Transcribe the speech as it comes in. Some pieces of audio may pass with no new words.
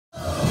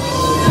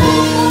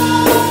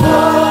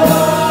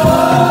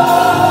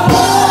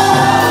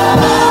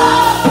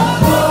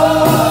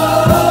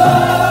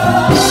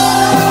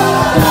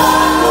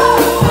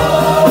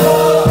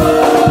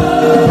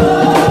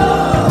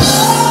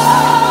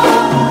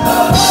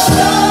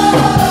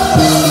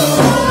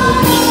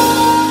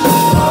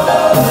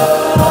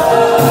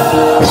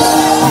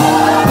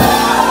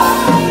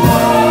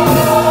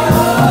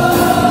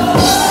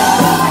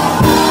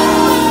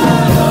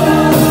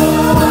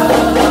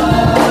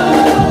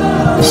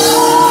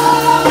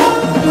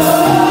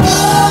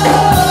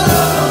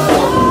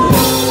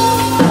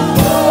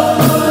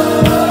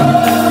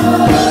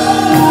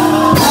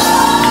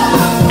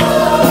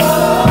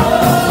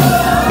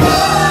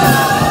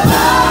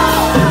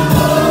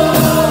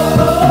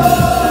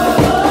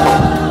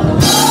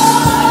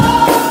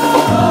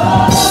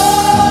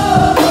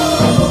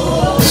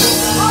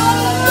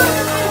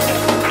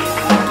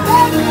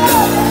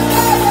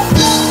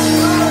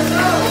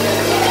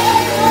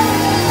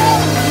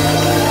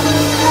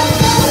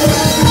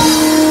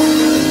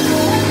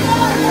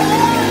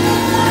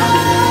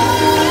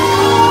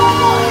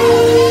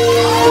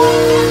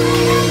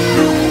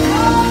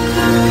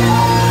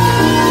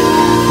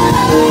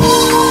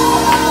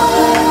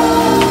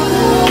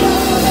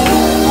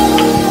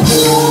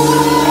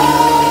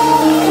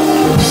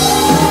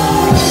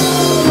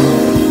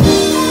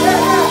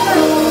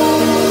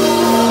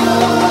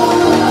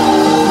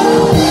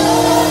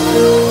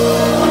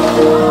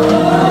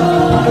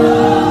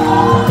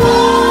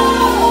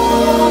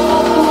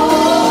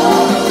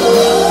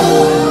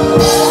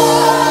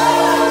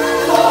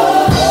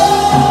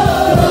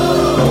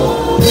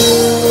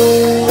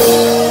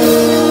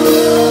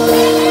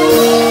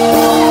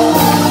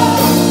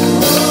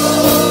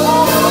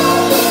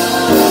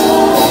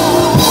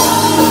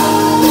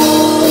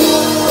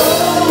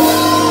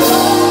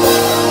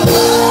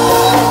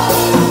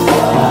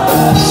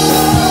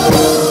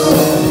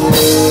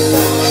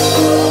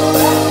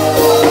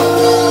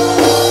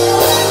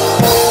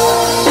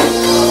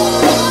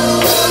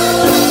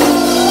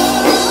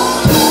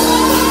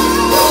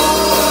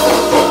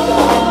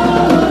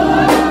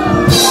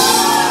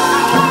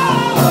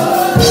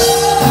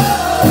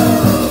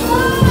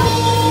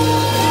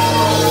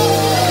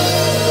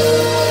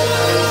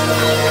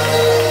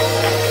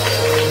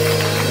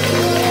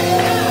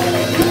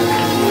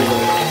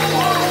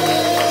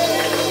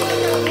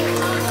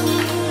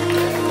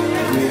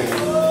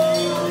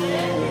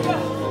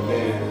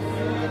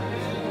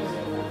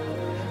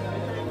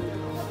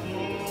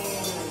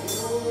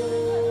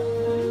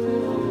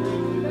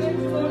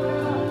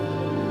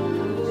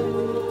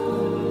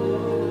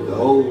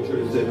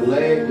church said,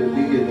 glad to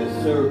be in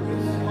this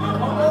service.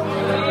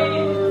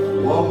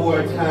 One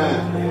more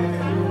time.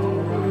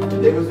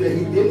 They would say,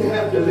 he didn't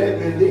have to let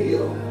me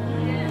live.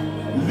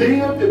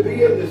 Live to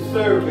be in the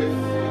service.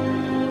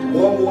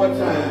 One more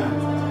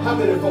time. How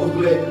many folks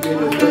glad to be in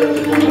the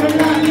service one more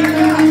time?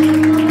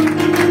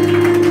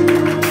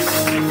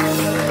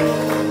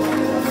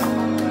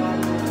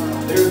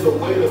 There's a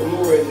weight of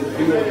glory in this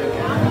building.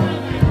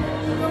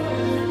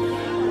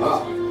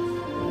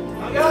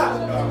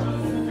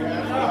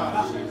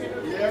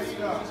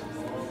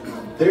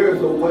 There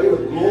is a weight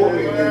of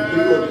glory in this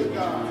building.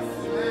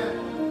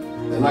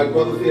 And like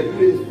Brother said, if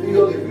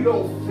you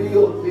don't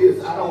feel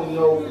this, I don't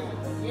know.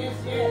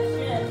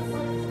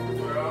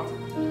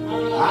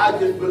 I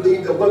just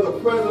believe that where the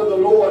presence of the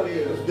Lord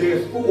is,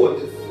 there's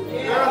fullness.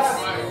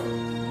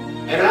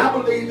 And I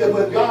believe that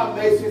when God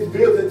makes his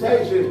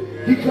visitation,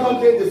 he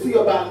comes in to see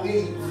about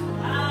needs.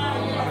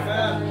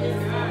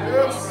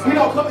 He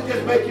don't come and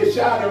just make you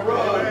shout and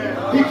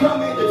run. He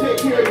comes in to take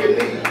care of your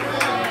needs.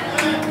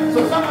 So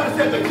somebody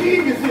said the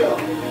king is here.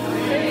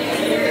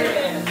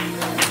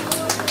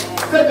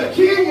 Said the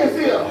king is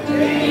here.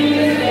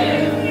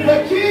 The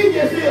king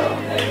is here.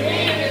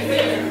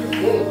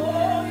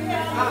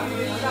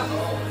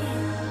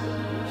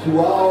 To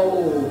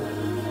all,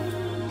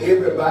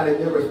 everybody in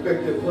their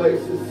respective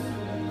places,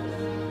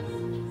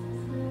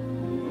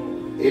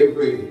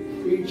 every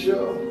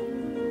preacher,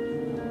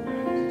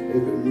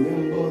 every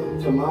member,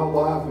 to my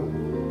wife,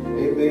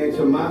 amen,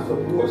 to my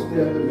support staff,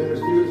 the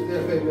ministerial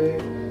staff, amen,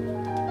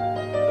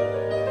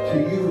 to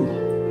you,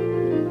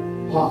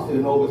 pastor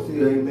and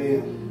overseer,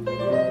 amen,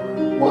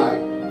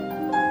 wife.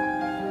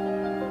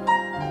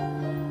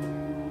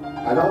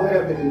 I don't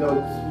have any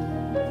notes.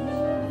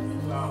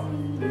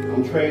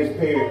 I'm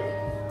transparent.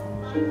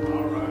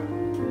 All right.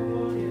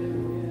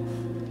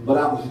 But I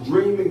was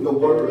dreaming the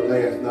word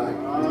last night.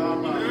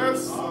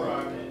 Yes. All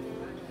right.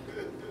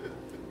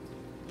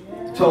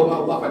 Told my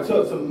wife I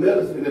took some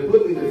medicine and it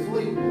put me to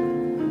sleep.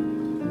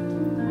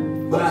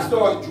 But I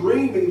started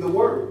dreaming the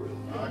word.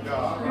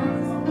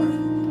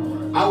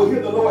 I would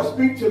hear the Lord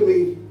speak to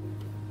me.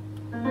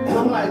 And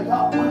I'm like,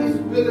 God, what is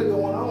really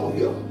going on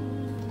here?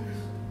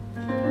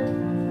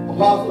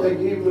 Apostle had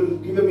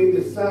given me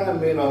this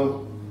assignment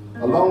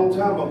a long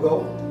time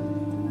ago.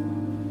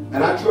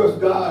 And I trust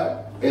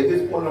God at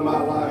this point in my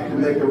life to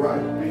make it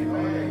right.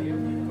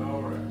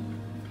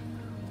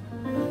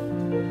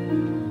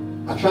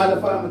 I tried to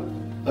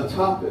find a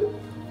topic.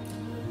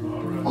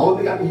 All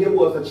thing I could hear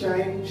was a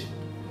change.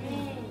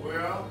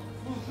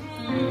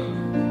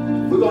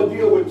 We're going to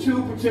deal with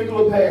two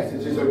particular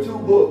passages or two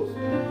books.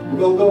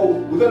 We're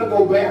going to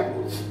go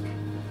backwards.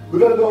 We're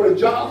going to go to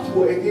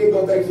Joshua and then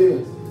go back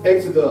to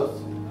Exodus.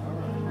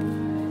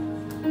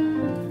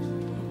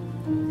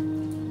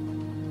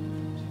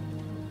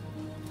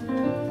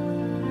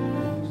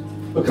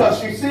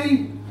 Because you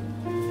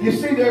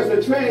see there's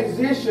a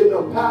transition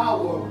of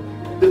power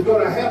that's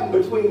going to happen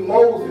between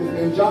Moses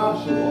and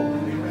Joshua.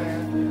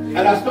 And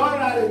I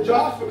started out in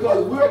Joshua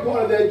because we're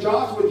part of that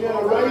Joshua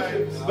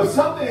generation. But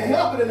something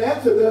happened in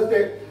Exodus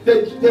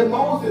that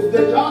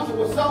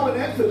Joshua saw in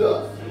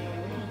Exodus.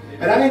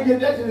 And I didn't get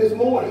that to this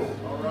morning.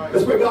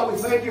 Let's pray. God, we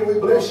thank you, we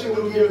bless you,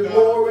 we give you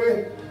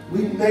glory.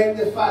 We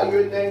magnify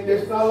your name.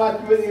 There's not like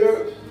you in the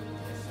earth.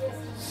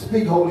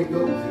 Speak, Holy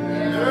Ghost.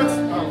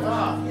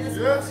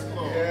 Yes,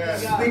 Lord.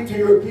 Speak to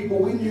your people.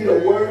 We need a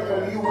word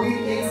from you. We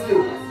need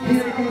to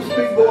hear you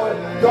speak, Lord.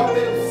 Don't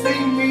let them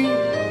see me,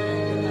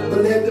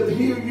 but let them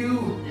hear you.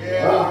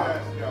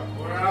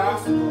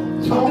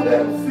 Don't let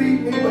them see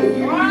me, but hear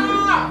you.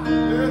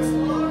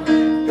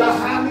 God,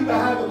 hide me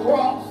behind the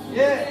cross.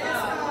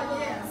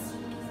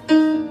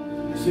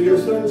 So your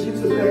son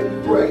Jesus' name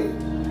we pray.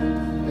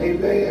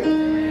 Amen.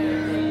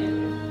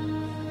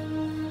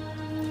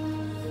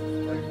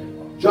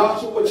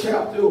 Joshua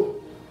chapter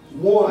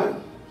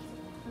 1.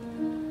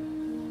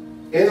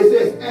 And it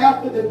says,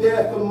 after the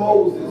death of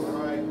Moses,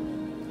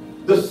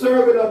 the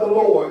servant of the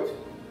Lord,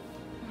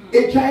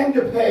 it came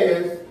to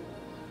pass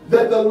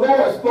that the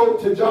Lord spoke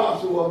to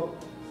Joshua,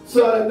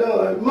 son of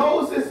Nun,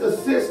 Moses'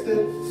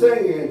 assistant,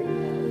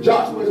 saying,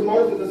 Joshua is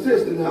Moses'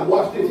 assistant. Now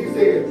watch this. He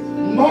said,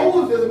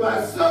 Moses, my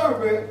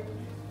servant,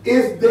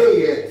 is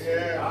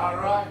dead. All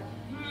right.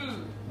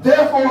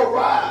 Therefore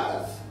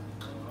arise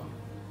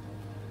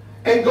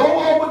and go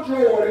over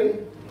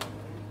Jordan,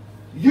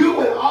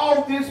 you and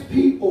all this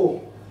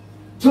people,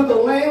 to the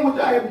land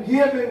which I have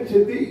given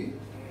to thee,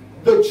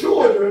 the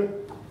children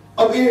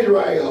of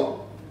Israel.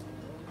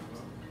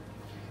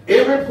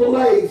 Every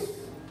place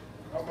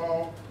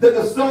that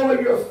the sole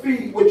of your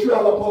feet will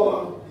tread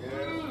upon,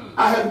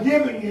 I have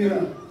given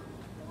you,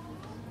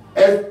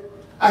 as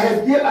I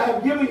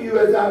have given you,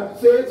 as I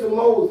said to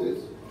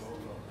Moses,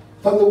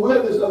 from the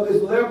wilderness of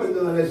this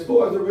Lebanon, as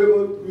far as the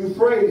river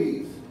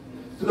Euphrates,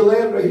 to the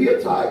land of the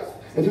Hittites,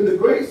 and to the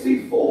great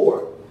sea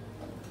forward,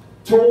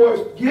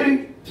 towards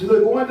getting to the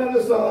going down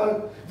the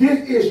sun.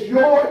 This is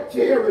your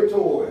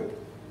territory.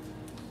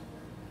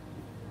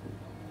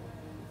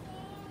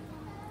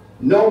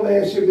 No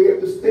man should be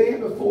able to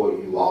stand before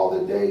you all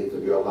the days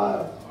of your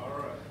life.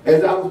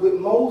 As I was with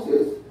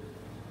Moses,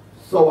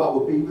 so I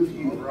will be with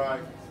you.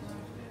 Right.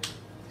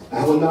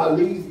 I will not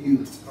leave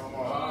you, Come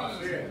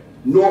on.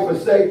 nor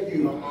forsake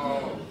you. Come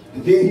on.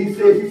 And then he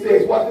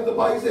says, watch this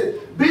about. He says,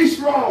 be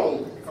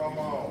strong Come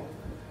on.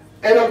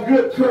 and of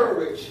good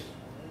courage.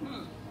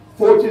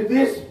 For to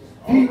this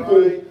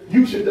people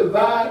you should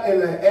divide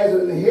as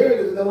an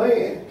inheritance in the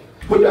land,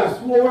 which I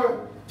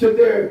swore to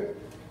their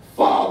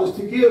fathers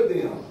to give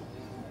them.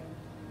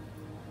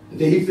 And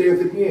then he says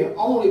again,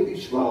 only be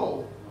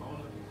strong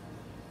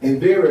and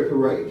very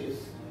courageous,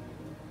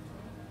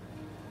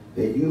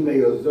 that you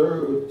may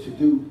observe to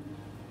do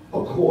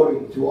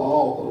according to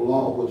all the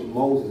law which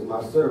Moses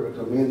my servant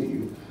commanded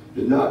you.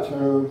 Do not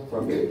turn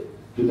from it.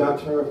 Do not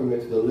turn from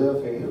it to the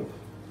left hand,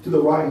 to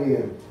the right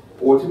hand,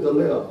 or to the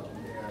left,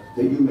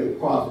 that you may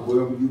prosper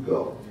wherever you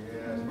go.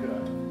 Yes,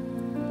 God.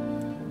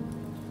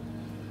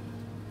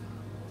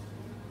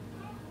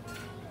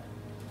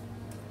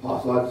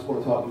 Apostle, I just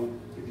want to talk to you.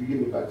 If you give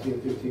me about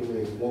 10, 15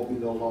 minutes, it won't be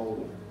no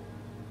longer.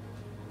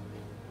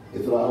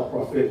 It's a lot of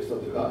prophetic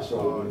stuff that God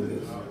showed me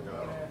this.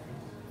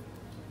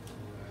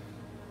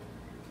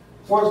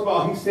 First of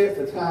all, he sets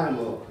the time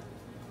up.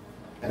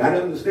 And I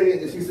didn't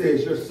understand this. He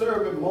says, your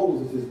servant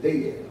Moses is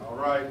dead. All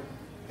right.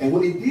 And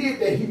when he did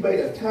that, he made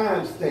a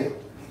time stamp.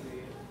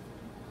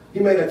 He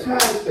made a time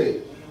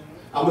stamp.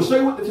 I'm going to show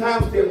you what the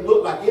time stamp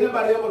looked like.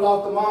 Anybody ever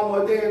lost a mom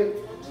or a daddy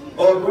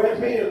or a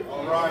grandparent?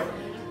 All right.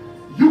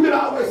 You can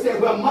always say,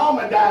 well,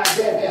 mama died,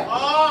 that happened.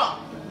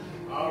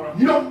 All right.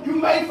 You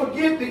may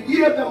forget the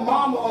year the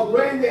mama or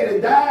granddaddy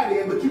died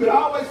in, but you can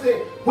always say,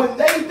 when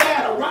they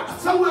died,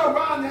 somewhere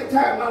around that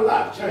time, my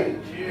life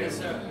changed. Yes,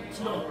 sir.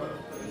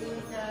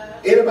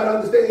 Anybody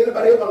understand?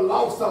 Anybody ever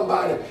lost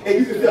somebody? And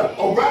you can say,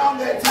 around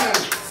that time,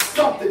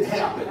 something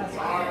happened.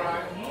 All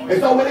right. And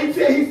so when he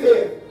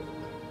said,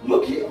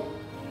 look here.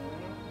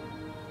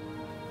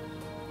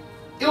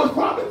 It was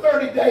probably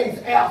 30 days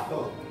after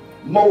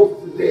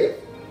Moses' death.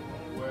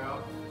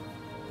 Well.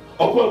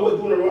 According to what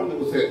Deuteronomy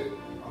was saying.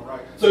 All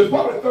right. So it's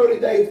probably 30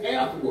 days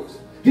afterwards.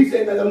 He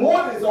said, now the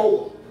morning is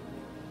over.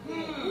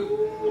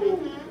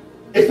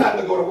 It's time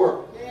to go to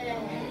work.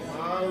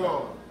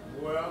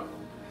 Well.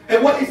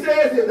 And what he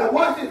says is, now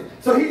watch this.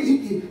 So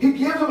he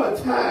gives him a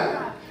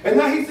time. And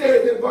now he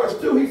says in verse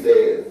 2, he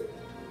says,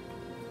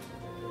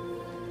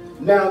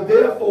 now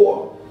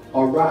therefore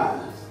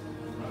arise.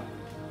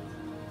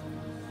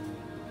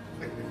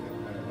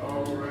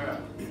 All right.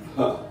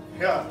 Huh.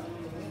 Yeah.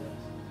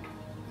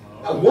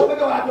 One thing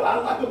I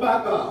like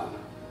about God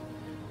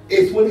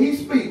is when he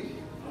speaks,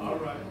 All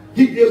right.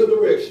 he gives a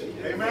direction.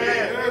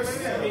 Amen.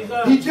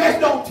 He just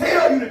don't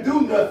tell you to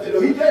do nothing.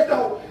 Or he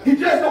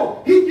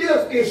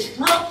gives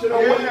instruction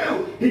on what to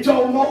do. He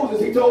told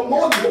Moses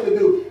what to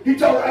do. He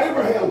told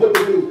Abraham what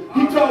to do.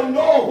 He told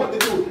Noah what to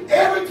do.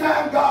 Every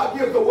time God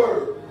gives a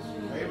word,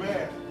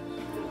 Amen.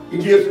 he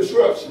gives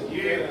instruction.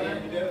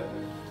 Yeah.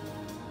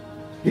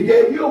 He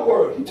gave you a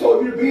word. He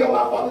told you to be on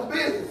my Father's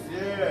business.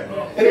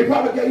 Yeah. And he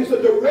probably gave you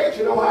some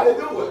direction on how to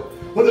do it.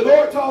 When the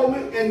Lord told me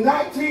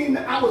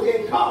I was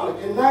in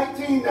college, in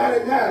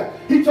 1999,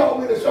 he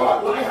told me to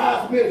start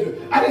Lighthouse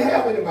Ministry. I didn't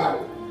have anybody.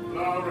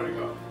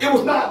 It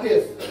was not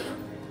this.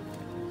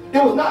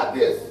 It was not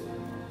this.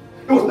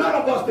 It was none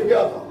of us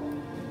together.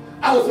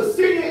 I was a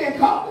senior in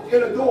college,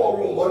 in a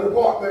dorm room or an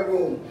apartment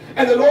room.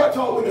 And the Lord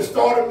told me to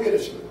start a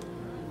ministry.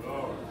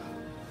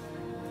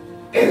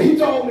 And he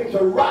told me to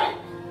write.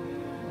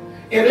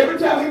 And every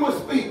time he would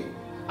speak,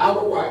 I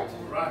would write.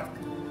 Right.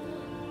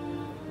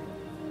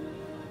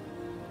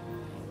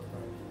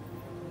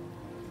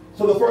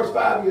 So the first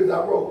 5 years I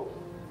wrote.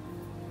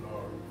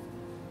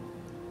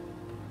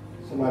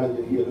 Somebody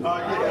didn't hear this. All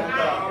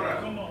right.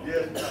 Come on.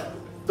 Yes.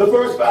 The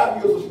first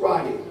 5 years was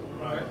writing.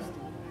 Right.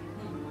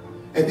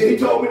 And then he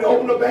told me to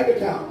open a bank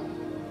account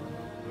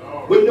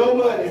with no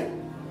money.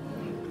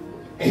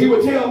 And he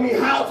would tell me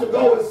how to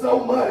go and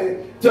sow money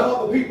to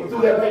other people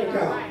through that bank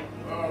account.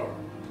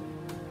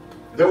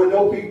 There were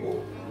no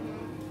people.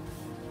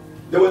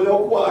 There was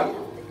no choir.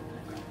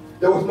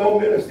 There was no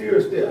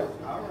ministerial staff.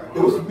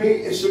 It was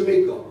me and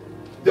Shamika.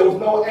 There was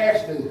no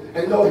Ashton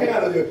and no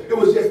Hannah there. It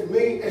was just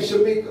me and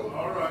Shamika.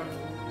 All right.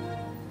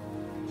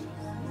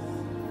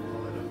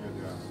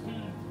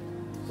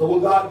 So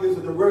when God gives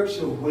a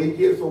direction, when he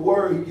gives a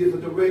word, he gives a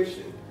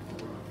direction.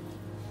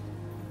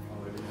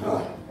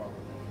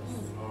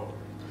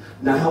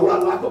 Now what I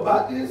like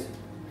about this,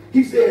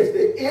 he says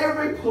that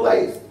every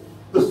place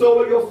the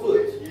sole of your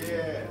foot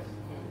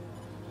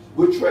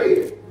would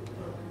tread.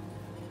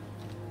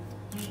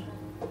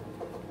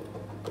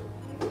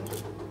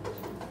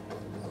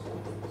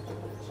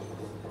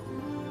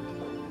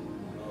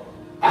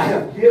 I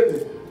have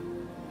given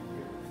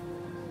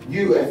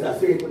you, as I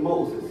said to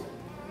Moses.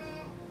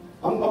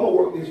 I'm going to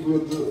work this real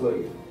good for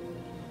you.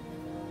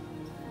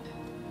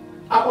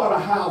 I bought a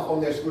house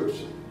on that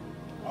scripture.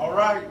 All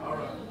right. All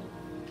right.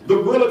 The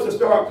realtor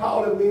started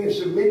calling me and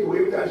Shamika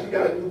every time she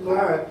got a new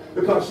client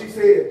because she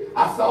said,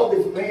 I saw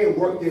this man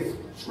work this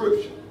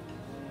scripture.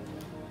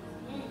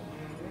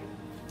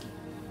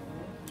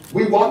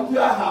 We walked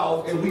into our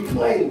house and we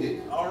claimed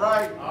it. All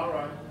right. All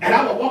right. And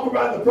I would walk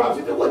around the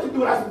property. She said, what you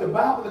doing? I said, the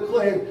Bible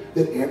declares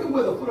that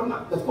everywhere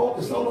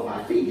the sole of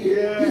my feet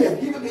is, he has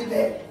given me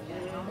that.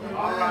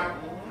 All right.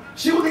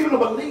 She was even a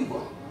believer.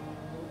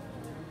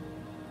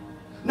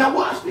 Now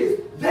watch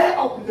this. That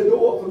opened the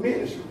door for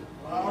ministry.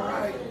 All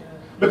right.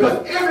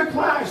 Because every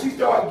client she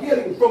started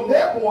getting from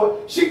that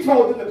point, she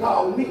told them to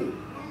call me.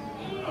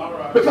 All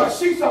right. Because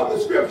she saw the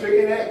scripture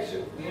in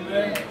action.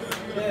 Amen.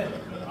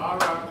 All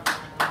right.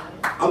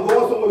 I'm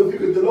going somewhere with you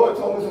because the Lord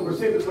told me some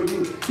specifics for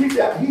you. He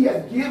said he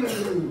has given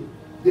you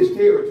this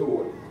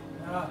territory.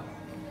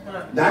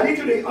 Now I need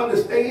you to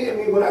understand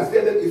me when I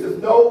said that. It says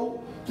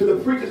no to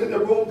the preachers in the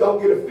room.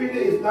 Don't get offended.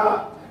 It's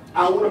not.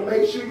 I want to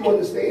make sure you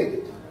understand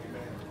it.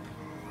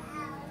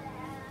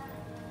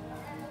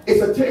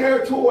 It's a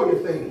territorial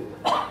thing.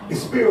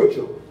 It's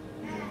spiritual.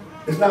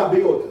 It's not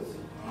buildings.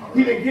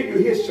 He didn't give you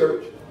his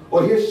church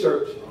or his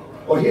church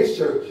or his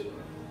church.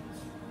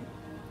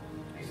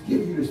 He's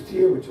giving you this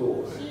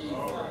territory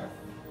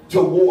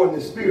to war in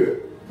the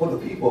spirit for the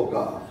people of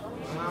God.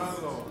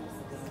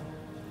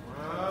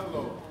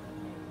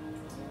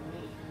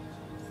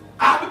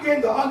 I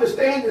began to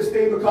understand this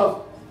thing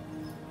because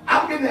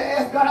I began to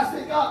ask God. I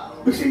said,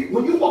 God, you see,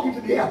 when you walk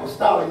into the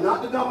apostolic,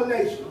 not the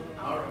denomination,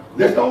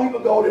 let's don't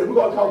even go there. We're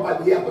going to talk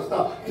about the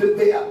apostolic.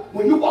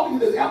 When you walk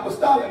into this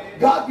apostolic,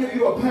 God gives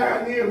you a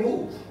pioneer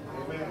move.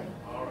 Amen.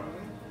 All right.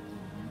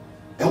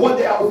 And one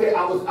day I was there,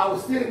 I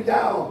was sitting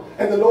down,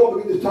 and the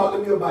Lord began to talk to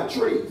me about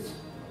trees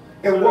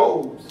and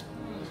roads.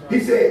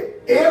 He said,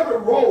 every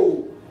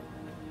road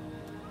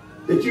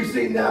that you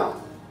see now,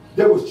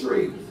 there was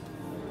trees.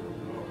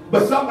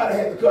 But somebody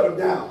had to cut them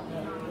down.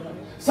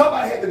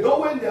 Somebody had to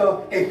go in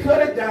there and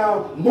cut it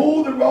down,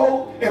 move the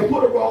road, and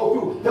put a road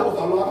through. That was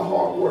a lot of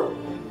hard work.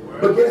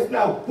 But guess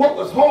now, what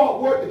was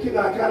hard work, the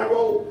Kenai County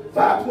Road,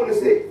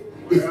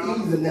 526, is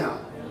easy now.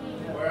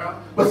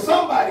 But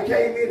somebody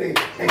came in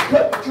and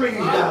cut the trees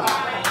down.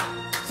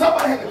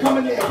 Somebody had to come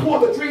in there and pull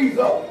the trees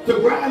up to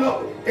grind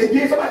up, and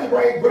then somebody had to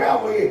bring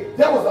gravel in.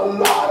 That was a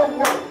lot of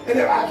work, and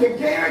I can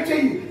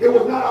guarantee you it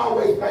was not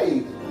always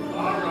paid.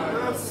 All right.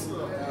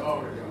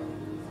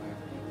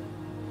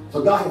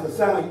 So God has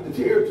assigned you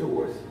the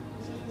territories.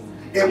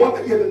 And one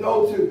thing you have to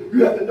know too, you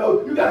got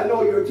to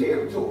know your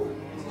territory.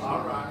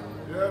 All right.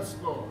 Yes,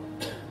 Lord.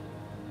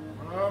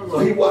 So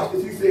he watched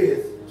this, he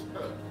says,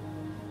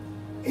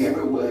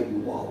 everywhere you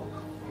walk,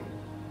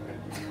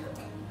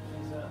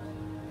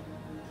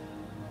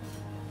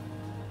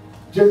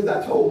 just as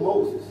I told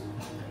Moses,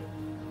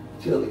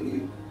 telling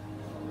you,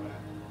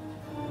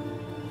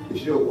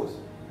 it's yours.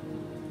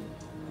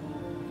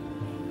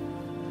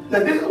 Now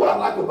this is what I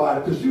like about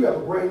it, because you have a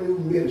brand new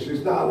ministry.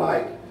 It's not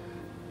like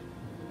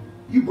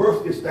you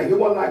birthed this thing. It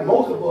wasn't like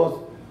most of us,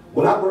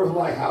 when I birthed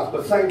Lighthouse,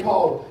 but St.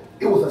 Paul,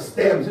 it was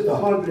established. It's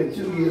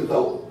 102 years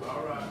old.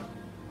 All right.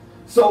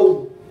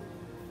 So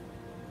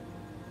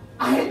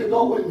I had to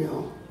go in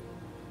there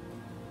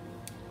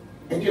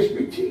and just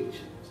reteach.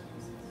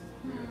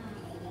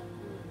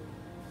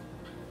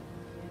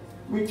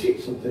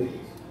 Reteach some things.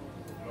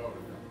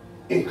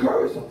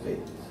 Encourage some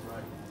things.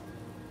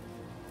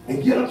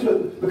 And get them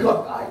to, because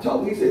God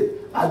told me, he said,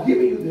 I've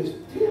given you this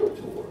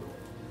territory.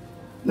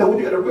 Now what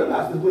you got to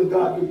realize is when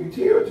God gives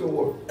you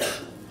territory,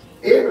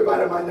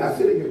 everybody might not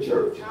sit in your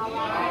church,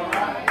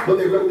 but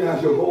they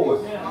recognize your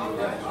voice.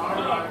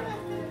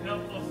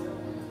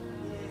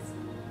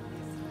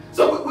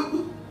 So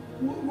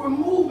we're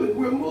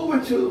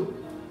moving to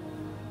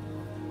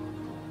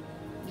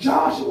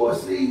Joshua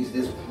sees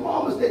this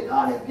promise that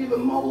God has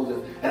given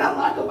Moses. And I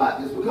like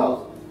about this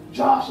because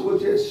Joshua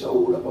just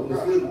showed up on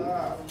the scene.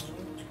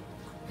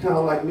 Kind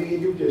of like me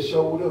and you just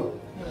showed up.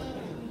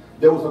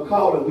 There was a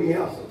call and we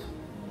answered.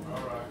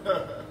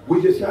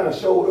 We just kind of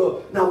showed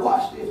up. Now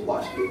watch this,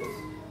 watch this.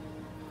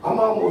 I'm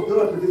almost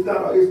done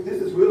because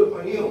this is really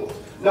for him.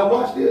 Now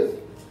watch this.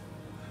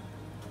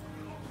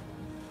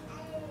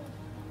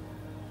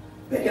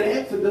 Back in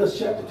Exodus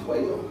chapter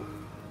 12.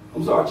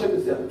 I'm sorry, chapter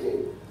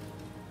 17.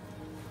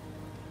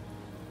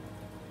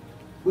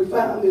 We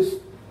found this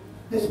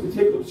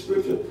particular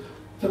scripture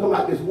talking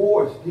about this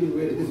war is getting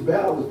ready, this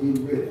battle is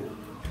getting ready.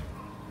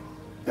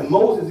 And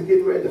Moses is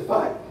getting ready to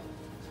fight.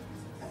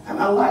 And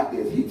I like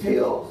this. He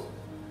tells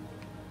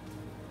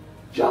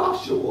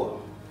Joshua.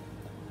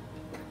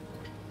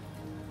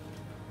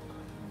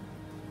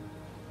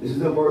 This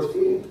is in verse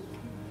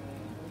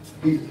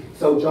 10.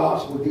 So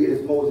Joshua did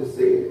as Moses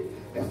said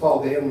and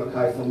fought the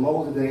Amalekites. And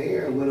Moses and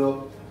Aaron went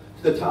up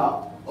to the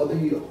top of the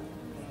hill.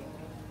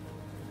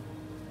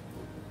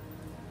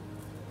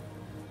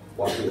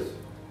 Watch this.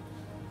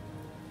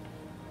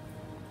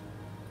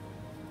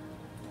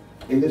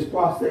 In this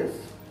process,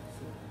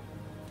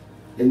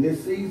 in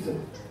this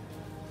season,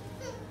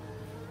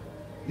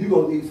 you're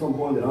going to need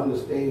someone that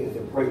understands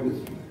and pray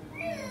with you.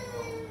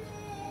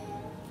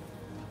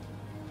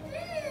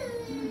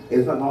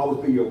 It's not going to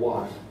always be your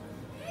wife.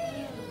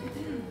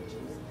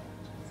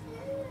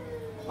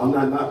 I'm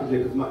not knocking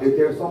it because if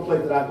there's some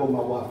place that I go, my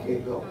wife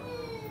can't go.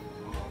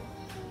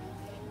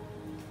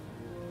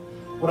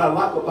 What I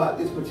like about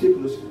this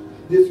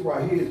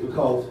right here is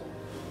because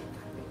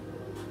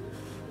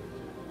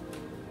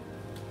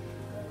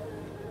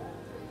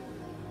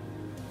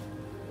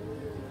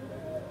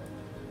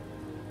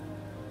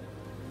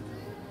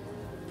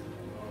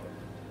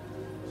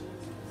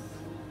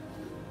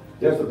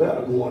There's a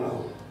battle going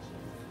on.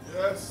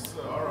 Yes,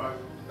 sir. All right.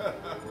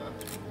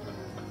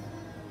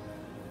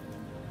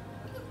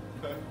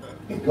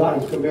 And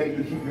God is commanding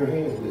you to keep your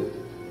hands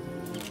lifted.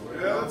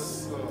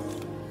 Yes, sir.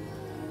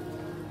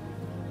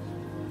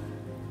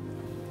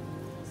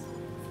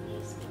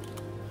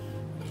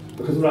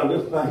 Because when I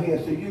lift my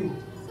hands to you,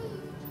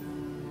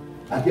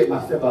 I get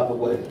myself out the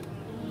way.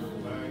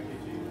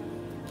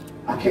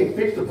 I can't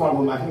fix the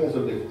problem when my hands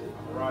are lifted.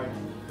 All right.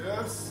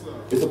 Yes, sir.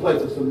 It's a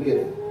place of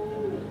submitting.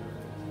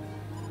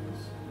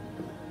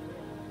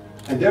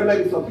 And there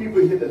may be some people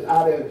here that's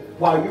out there,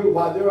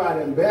 while they're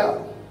out in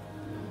battle,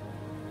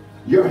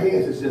 your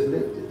hands is just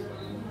lifted.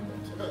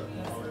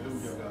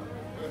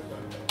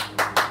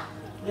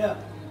 Yeah.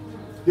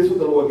 This is what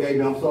the Lord gave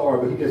me. I'm sorry,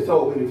 but He just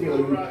told me to tell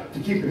you to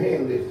keep your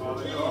hand lifted.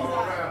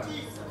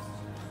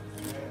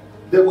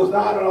 There was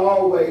not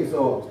always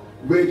a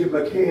Reggie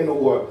McKenna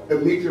or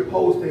Demetri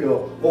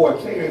Postel or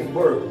Terrence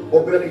Burke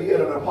or better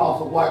yet an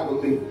Apostle White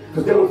with me.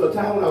 Because there was a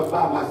time when I was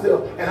by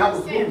myself and I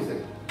was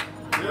losing.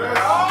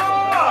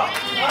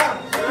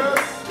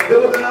 There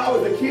wasn't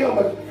always a Kim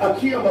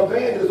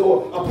evangelist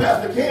or a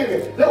Pastor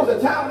Kennedy. There was a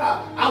time when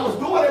I was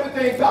doing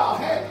everything God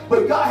had,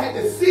 but God had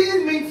to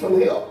send me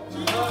some help.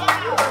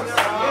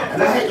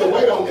 And I had to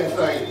wait on that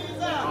thing.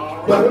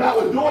 But when I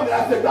was doing it,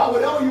 I said, God,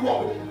 whatever you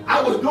want me.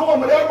 I was doing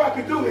whatever I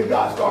could do, and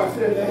God started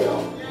sending the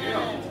help.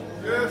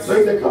 Yes. So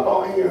He said, come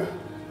on here.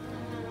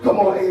 Come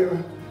on,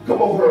 Aaron.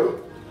 Come on, her.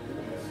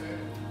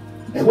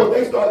 And what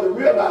they started to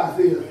realize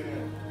is,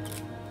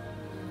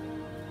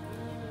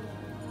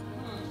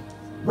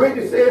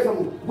 Reggie says,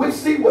 we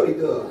see what he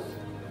does.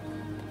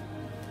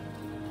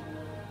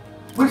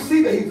 We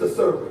see that he's a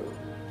servant.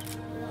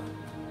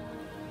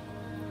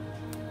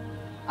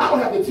 I don't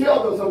have to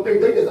tell them some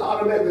things. They just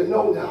automatically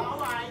know now.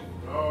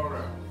 All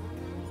right.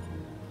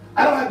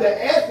 I don't have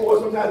to ask for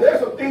it sometimes.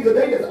 There's some things that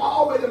they just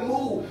already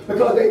move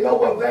because they know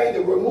what vein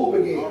that we're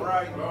moving in. All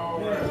right. All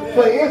right.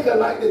 For instance,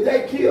 like the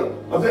day killed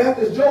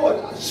Evangelist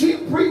George, she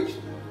preached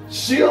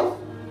shift,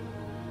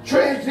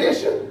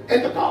 transition,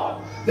 and the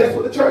call. That's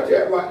what the church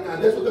at right now.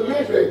 That's what the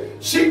ministry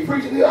is. She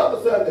preaching the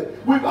other Sunday.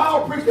 We've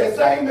all preached that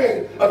same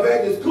message.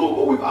 Evangelist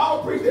Cooper, we've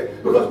all preached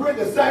it because we're in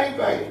the same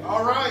vein.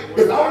 All right.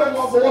 There's only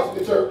one voice in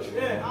the church.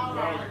 Yeah. All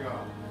right.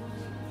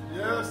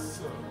 Yes,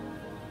 sir.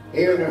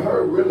 Aaron and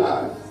her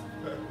realized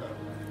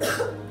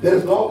that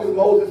as long as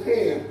Moses'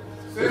 hand,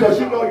 because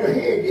you know your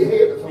hand get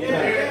heavy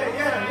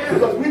sometimes.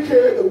 Because we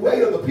carry the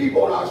weight of the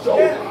people on our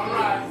shoulders.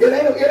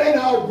 It ain't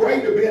all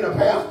great to being a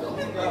pastor.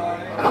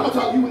 And I'm going to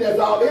talk to you when that's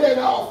all. It ain't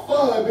all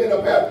fun being a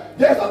pastor.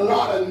 There's a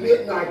lot of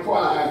midnight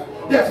cries.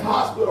 There's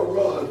hospital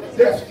runs.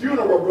 There's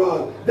funeral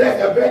runs.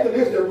 There's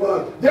evangelistic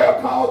runs. There are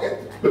calls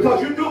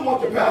because you do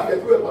want your pastor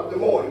at 3 o'clock in the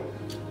morning.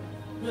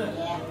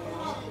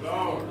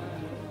 Lord.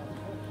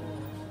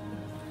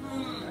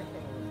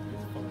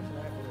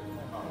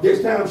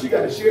 This time she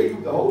got to share you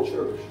with the whole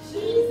church.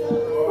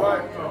 All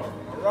right. All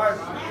right.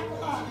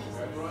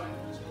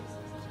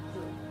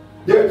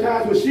 There are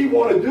times when she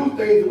want to do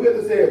things and we have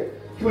to say,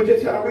 can we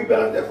just try to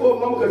rebalance that for a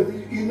moment?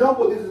 Because you know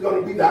what this is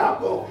going to be the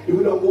outcome if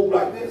we don't move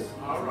like this.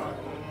 All right.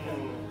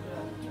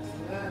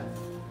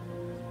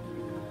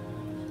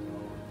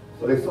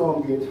 So they saw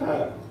him getting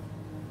tired.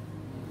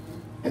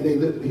 And they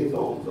lifted his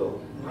arms up.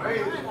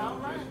 Right.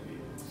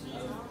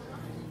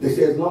 They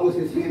said as long as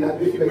his hand, not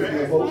this makes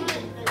me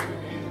emotional.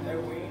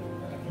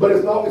 But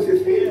as long as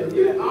his hand is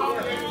lifted,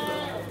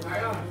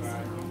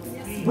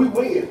 we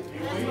win.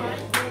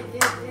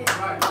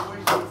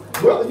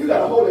 Brother, you got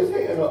to hold his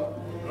hand up.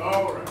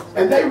 All right.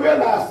 And they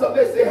realized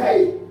something. They said,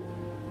 hey,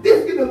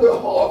 this is getting a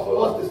little hard for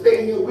us to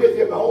stand here with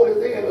him and hold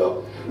his hand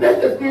up.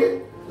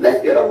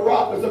 Let's get a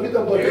rock and some get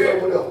them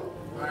buckets over there.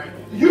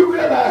 You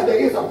realize that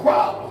it's a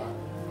problem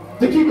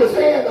to keep his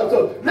hand up.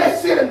 So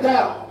let's sit him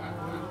down.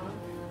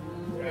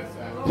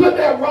 Put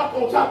that rock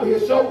on top of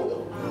his shoulder.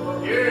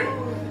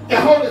 And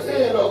hold his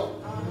hand up.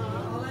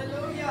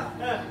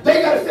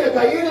 They got to say,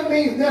 by any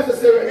means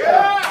necessary. We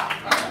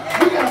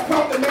got to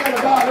pump the man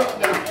of God up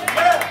now.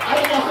 I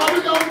don't know how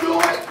we're going to do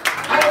it.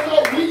 I don't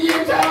know. We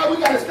get tired. We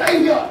got to stay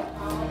here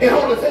and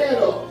hold his hand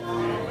up.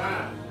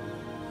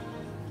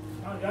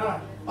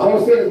 I want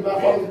to say this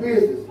about Father's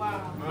business.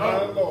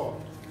 Lord.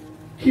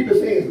 Keep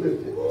his hands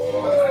lifted.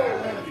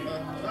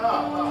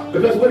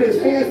 Because when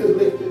his hands is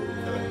lifted,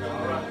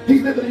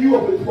 he's lifting you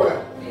up in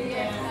prayer.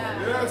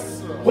 Yes,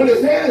 sir. When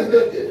his hand is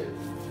lifted,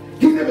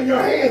 he's lifting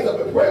your hands up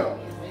in prayer.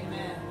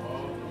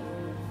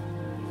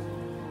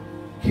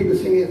 Keep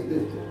his hands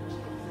lifted.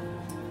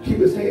 Keep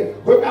his hands.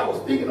 But I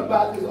was thinking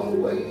about this on the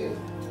way in.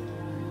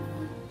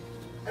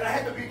 And I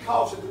had to be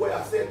cautious the way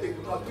I said things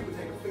because people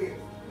take offense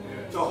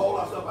to a whole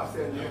lot of stuff I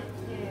said now.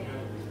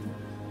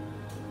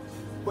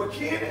 But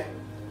Kenny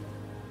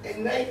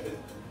and Nathan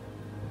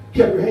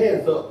kept your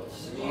hands up.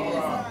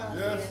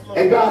 Yes, Lord.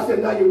 And God said,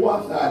 now you're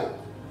one-sided.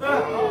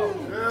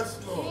 Yes,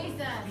 Lord.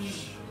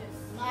 Yes.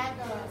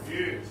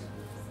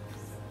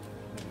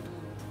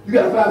 You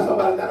got to find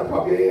somebody that'll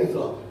prop your hands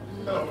up.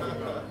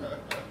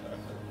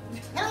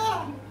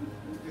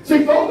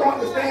 See, folks don't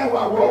understand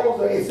why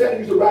Rosa and Santa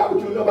used to ride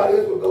with you and nobody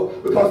else would go,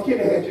 because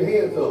Kenny had your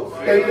hands up.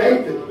 And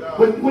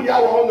Nathan, when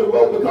y'all were on the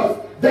road, because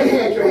they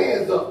had your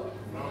hands up.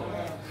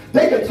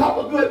 They can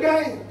talk a good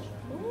game,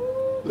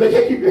 but they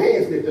can't keep your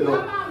hands lifted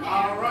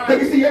up. They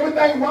can see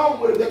everything wrong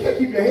with it, they can't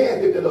keep your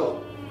hands lifted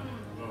up.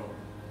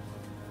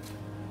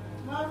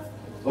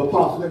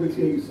 Apostle, let me tell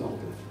you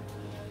something.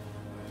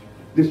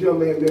 This young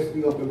man messed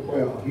me up in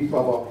prayer. He's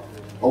probably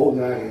older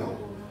than I am,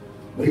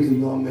 but he's a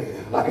young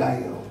man, like I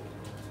am.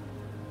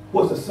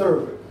 What's a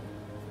servant?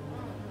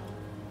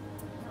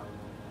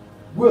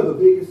 We're the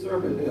biggest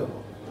servant ever.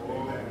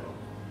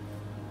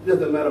 It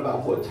doesn't matter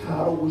about what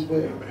title we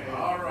wear.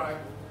 All right.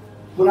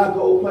 When I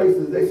go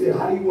places, they say,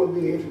 how do you want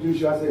me to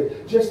introduce you? I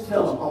said, just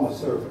tell them I'm a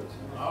servant.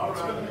 All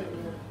right.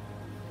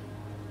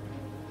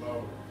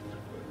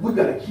 We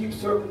got to keep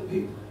serving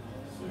people.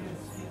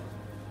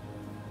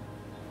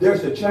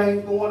 There's a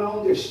change going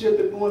on. There's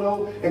shifting going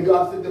on. And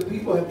God said the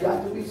people have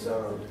got to be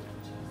served.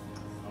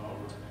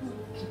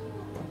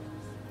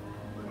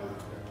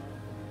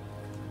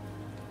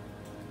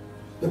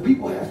 The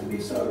people have to be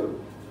served.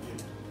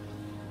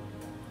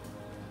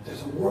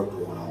 There's a work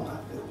going on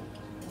out there.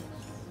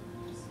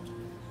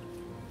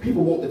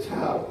 People want the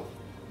title.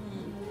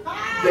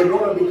 They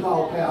want to be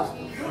called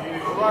pastor.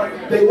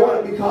 They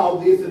want to be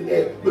called this and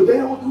that. But they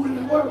don't do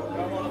any work.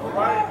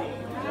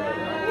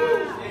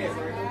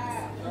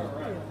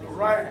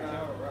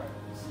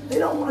 They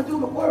don't want to do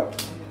the work.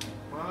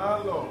 My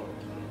Lord.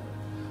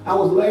 I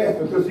was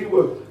laughing because you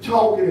were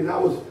talking and I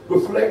was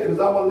reflecting as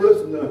I was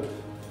listening.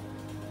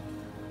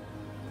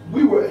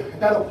 We were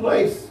at a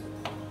place,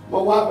 my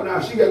wife and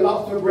I, she had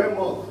lost her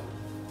grandmother.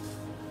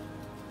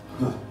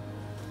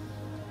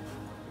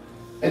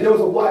 And there was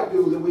a white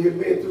dude that we had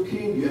met through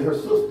Kenya and her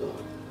sister.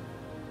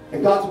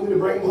 And God told me to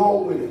bring him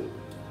home with him.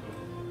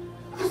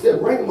 I said,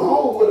 bring him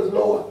home with us,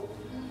 Lord.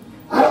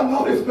 I don't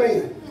know this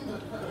man.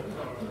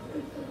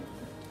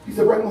 He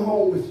said, bring him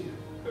home with you.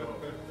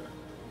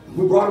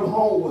 We brought him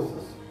home with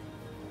us.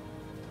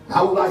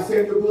 I was like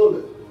Sandra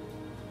Bullock.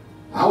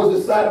 I was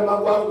deciding, my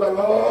wife was like,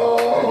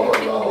 oh,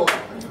 Lord.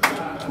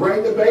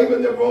 Bring the baby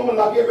in the room and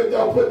lock everything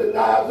up, put the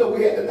knives up.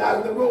 We had the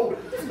knives in the room.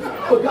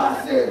 But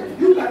God said,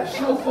 you got to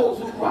show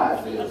folks who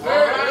Christ is.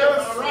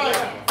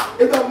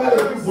 It don't matter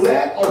if you're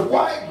black or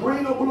white,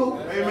 green or blue.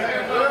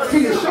 Amen.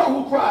 See, to show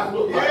who Christ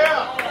looks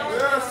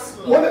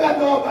like. What did I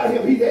know about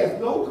him? He has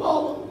no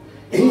color.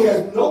 And he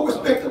has no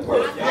respect of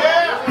person.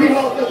 He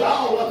loves us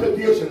all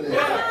unconditionally.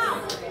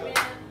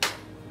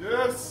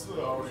 Yes,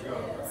 sir.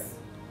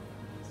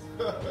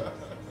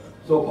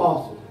 So,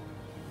 Apostle,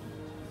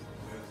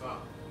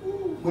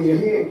 when your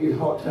hand gets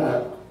hot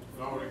tied,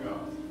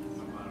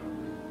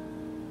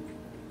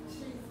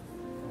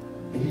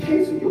 and you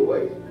can't see your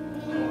way,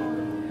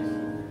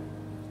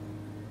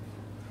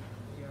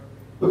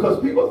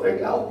 because people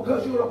think, oh,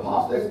 because you're an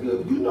apostle, that's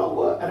good. You know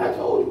what? And I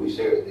told you, we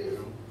shared this.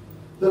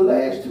 The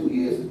last 2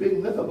 years has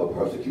been nothing but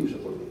persecution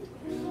for me.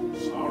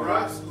 All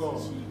right,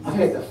 Lord. I've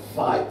had to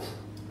fight.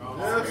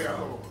 Yes,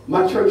 Lord.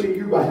 My church in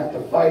Europe, I have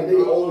to fight. They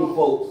old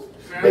folks.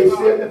 They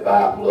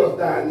 75 plus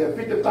down there,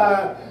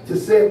 55 to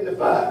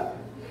 75.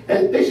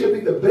 And they should be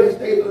the best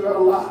days of their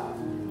life.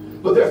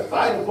 But they're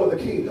fighting for the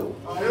kingdom.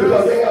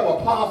 Because they have a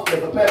pastor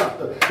as a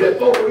pastor. That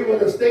folks don't even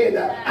understand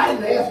that I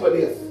didn't ask for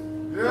this.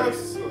 Yes,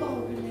 sir.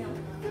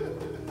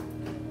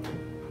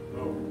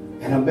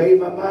 And I made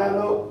my mind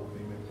up.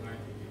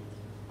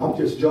 I'm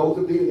just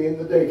Joseph D at the end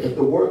of the day, because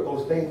the work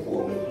gonna stand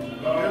for me.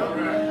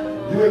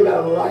 You ain't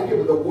gotta like it,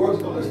 but the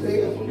work's gonna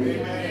stand for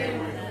me.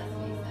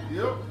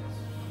 Yep.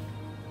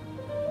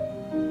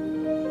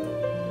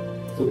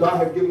 So God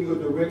has given you a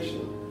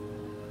direction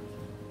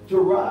to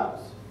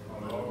rise.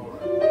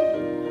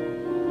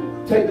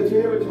 Take the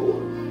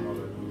territory.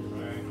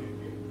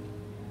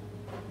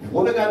 And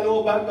one thing I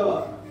know about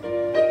God,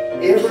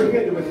 every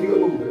hindrance he'll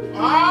move it.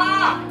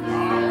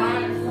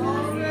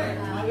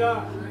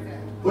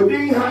 But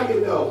then how you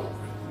know?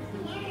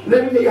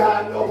 Let me tell you how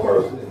I know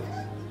personally.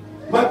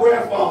 My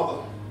grandfather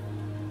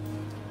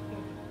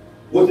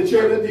was the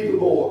chairman of the deacon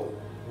board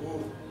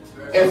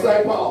at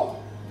St.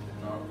 Paul.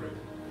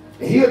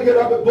 And he'll get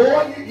up and,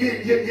 boy,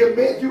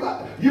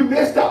 you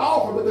missed the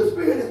offer, but the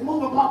Spirit is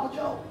moving, Papa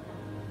Joe.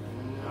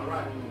 All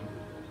right.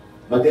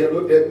 My dad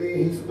looked at me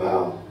and he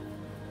smiled.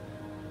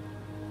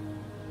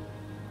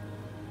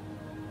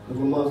 A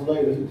couple months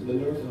later, he was in the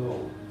nursing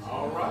home.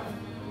 All right.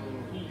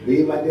 Me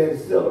and my daddy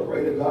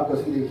celebrated God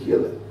because he didn't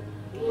kill him.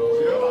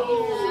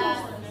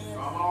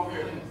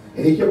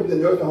 And he kept him in the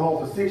nursing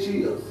home for 6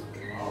 years.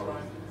 All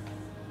right.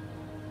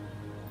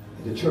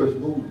 And the church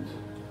moved.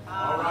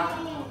 All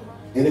right.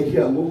 And it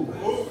kept moving.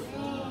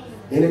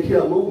 And it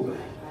kept moving.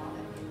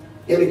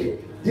 And it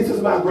kept, this is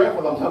my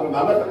grandfather I'm talking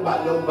about. I'm not talking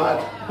about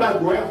nobody. My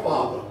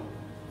grandfather.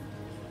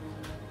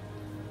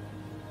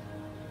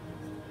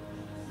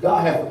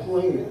 God has a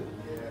plan.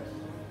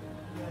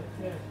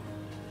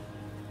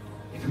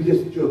 If you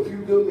just get you a few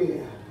good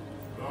men,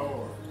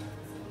 Lord.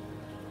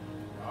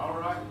 All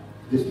right.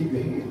 just keep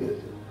your hand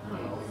lifted.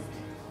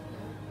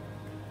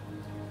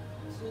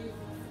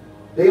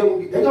 They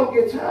don't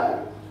get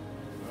tired.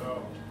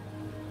 No.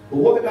 But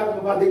what they got to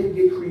about, they can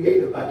get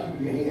creative by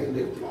keeping your hands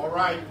lifted. All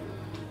right.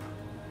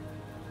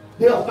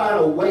 They'll find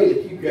a way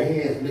to keep your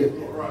hands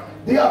lifted. All right.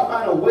 They'll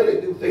find a way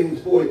to do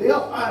things for you.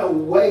 They'll find a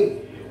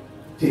way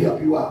to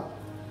help you out.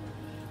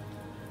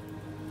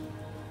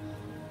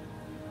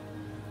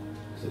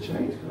 It's a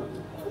change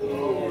coming.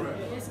 All right.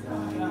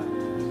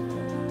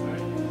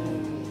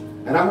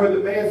 And I heard the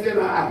man say,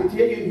 I can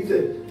tell you, he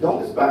said,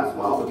 don't despise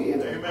small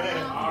beginnings.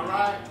 Amen. All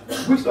right.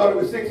 We started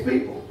with 6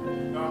 people.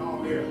 Come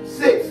on here.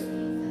 6.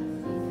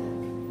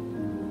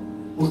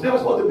 Was never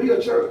supposed to be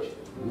a church.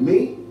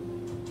 Me,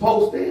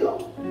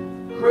 Postel,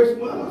 Chris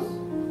Winners,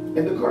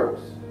 and the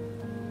Kirks.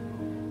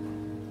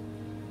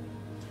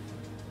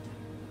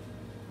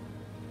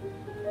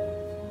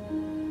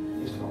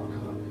 They started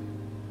coming.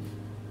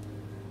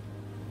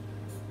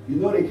 You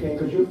know they came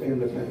because your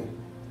family came.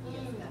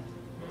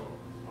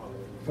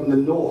 From the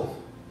north,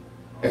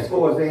 as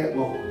far as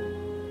Antmo.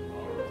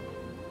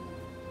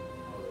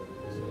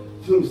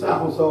 To the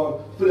south, I'm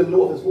sorry, to the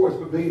north as far as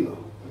Babina.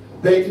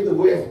 Back to the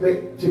west, back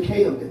to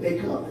Camden. They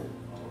coming.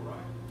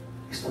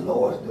 It's the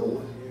Lord's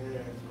doing.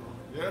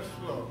 Yes,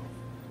 Lord.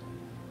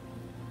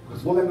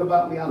 Because one thing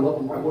about me, I love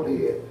them right where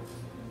they at.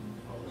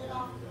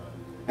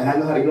 And I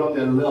know how to get on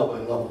their level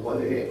and love them where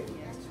they at.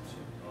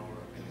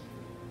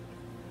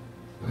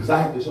 Because I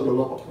have to show the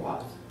love of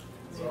Christ.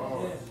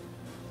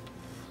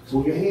 So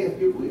when your hands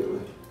get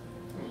weary,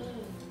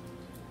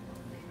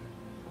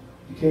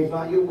 you can't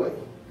find your way.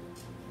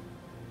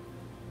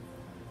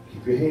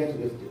 Keep your hands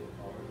lifted.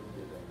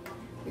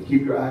 And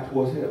keep your eye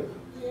towards heaven.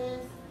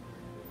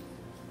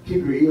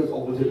 Keep your ears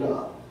open to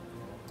God.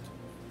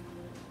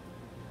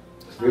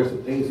 Because there are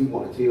some things He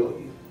wants to tell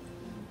you.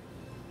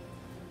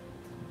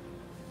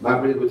 My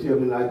brother would tell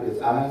me like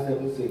this, eyes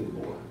haven't seen,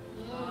 boy.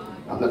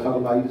 I'm not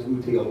talking about you, just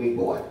will tell me,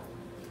 boy.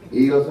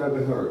 Ears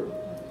haven't heard.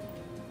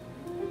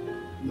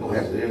 No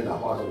has it in the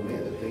heart of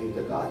man the things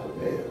that God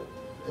prepared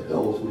for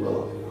those who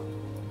love Him.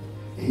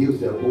 And He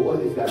said, boy,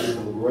 there's got to be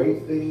some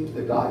great things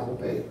that God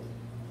prepared.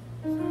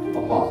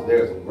 Apostle,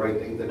 there are some great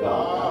things that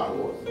God has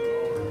for us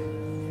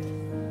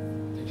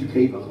that you can't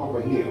even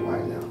comprehend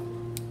right now.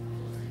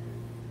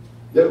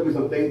 There will be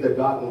some things that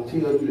God will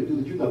tell you to do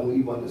that you're not going to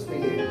even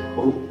understand.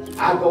 But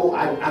I go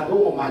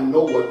on my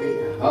Noah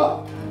there.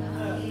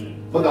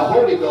 But the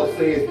Holy Ghost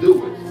says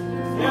do it.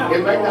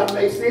 It may not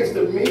make sense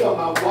to me or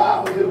my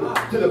wife or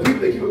to the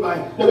people that keep in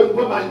mind. But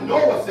when my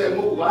Noah said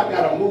move, I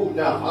got to move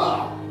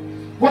now.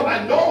 When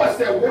my Noah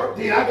said work,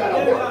 then I got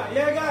to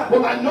work.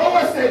 When my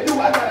Noah said do,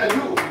 I got to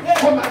do.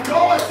 When my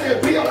Noah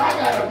said build, I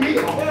got to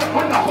build.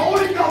 When the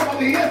Holy Ghost on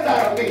the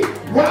inside of me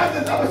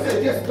rises up and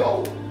says just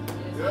go.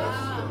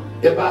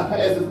 It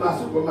bypasses my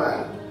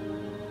supermind.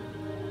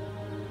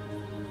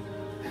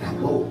 And I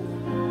go.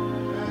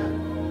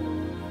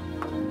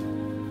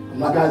 I'm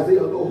like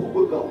Isaiah, know who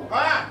would go.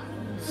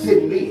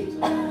 Send me.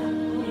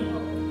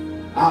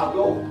 I'll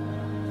go.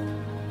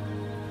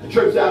 The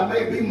church said, I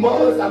may be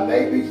mothers, I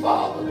may be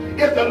fathers.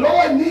 If the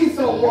Lord needs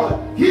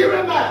someone, here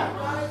am I.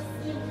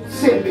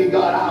 Send me,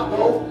 God, I'll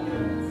go.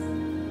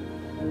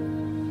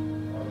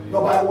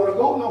 Nobody want to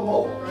go no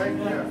more.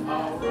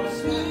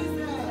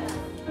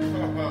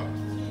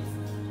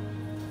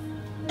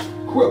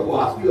 Cripple,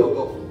 I still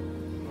go.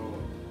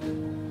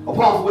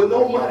 Apostle, with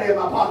no money in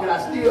my pocket,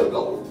 I still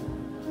go.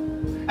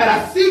 And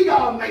I see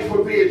God make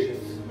provisions.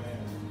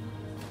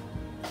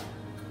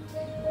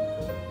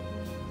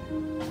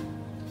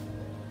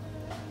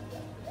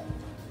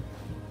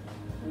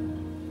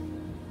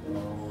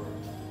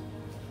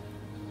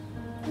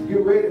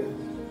 Get ready.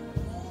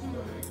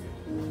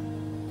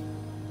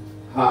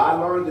 How I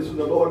learned this from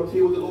the Lord. Tell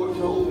you what the Lord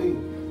told me.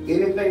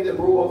 Anything that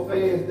grows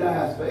fast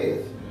dies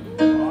fast.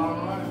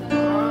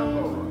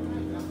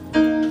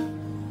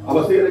 I'm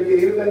going to say it again.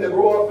 Anything that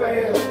grows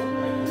fast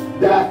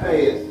dies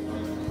fast.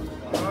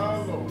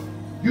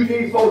 You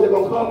need folks that are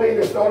going to come in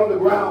and start on the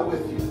ground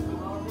with you.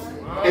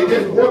 And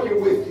just working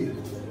with you.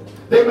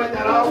 They might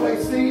not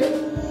always see it,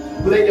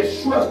 but they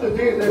just trust the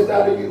vision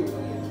inside of you.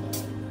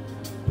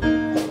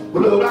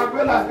 But when I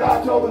realized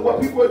God told me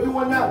what people are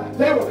doing now,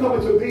 they were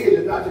coming to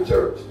vision, not to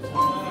church.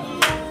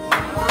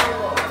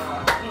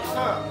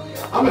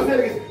 I'm going to say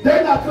it again.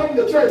 They're not coming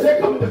to church, they're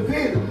coming to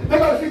vision. They're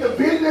going to see the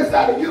vision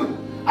inside of you.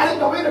 I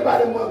didn't know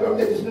anybody in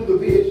Montgomery, they just knew the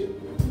vision.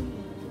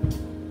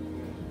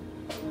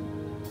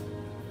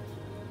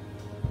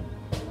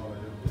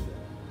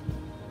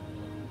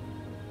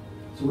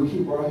 So we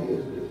keep our heads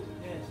lifted.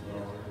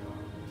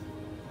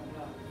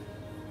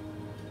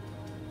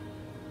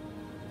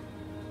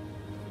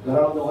 But I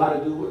don't know how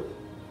to do it.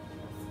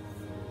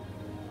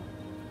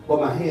 But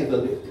my hands are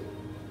lifted.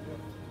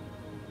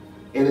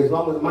 And as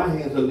long as my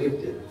hands are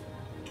lifted,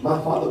 my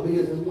Father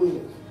business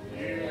wins.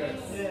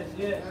 Yes.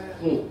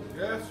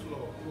 Yes,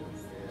 Lord.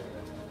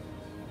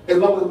 As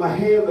long as my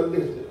hands are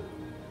lifted,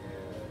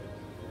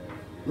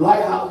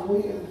 Lighthouse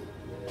wins.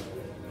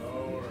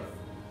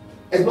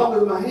 As long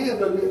as my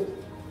hands are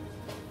lifted,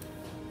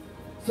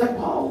 St.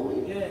 Paul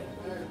wins.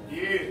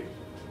 Yeah.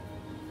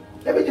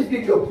 Let me just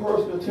give you a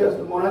personal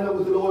testimony. I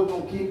know the Lord's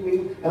going to keep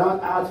me, and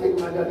I'll take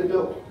when I got to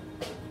go.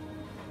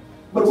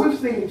 But we've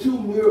seen 2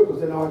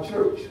 miracles in our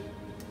church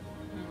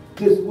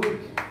this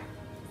week.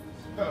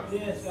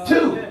 Yes, God.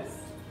 2. Yes.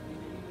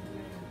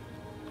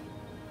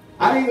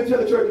 I didn't even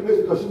tell the church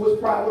commission because she was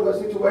proud of her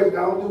situation.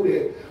 I don't do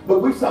that. But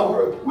we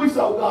saw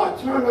God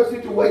turn her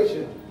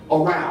situation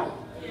around.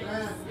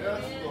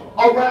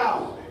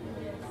 Around.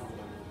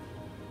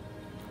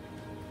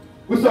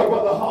 We saw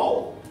Brother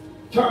Hall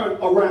turn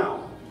around.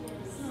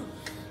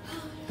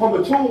 From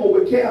a tumor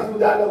with cancer,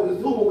 diagnosed with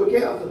a tumor with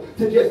cancer,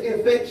 to just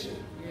infection.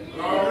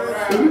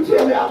 And you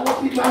tell me I want to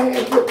keep my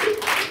hands lifted.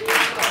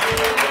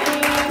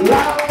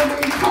 Lie on me,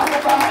 talk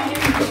about me,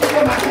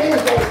 but my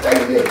hands don't stay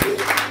lifted.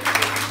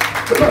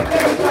 Because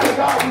every time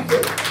God, we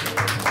say,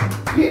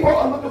 people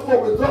are looking for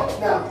results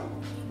now.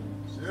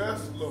 Yes,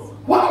 Lord.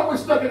 Why are we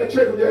stuck in the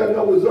church when there are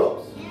no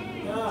results?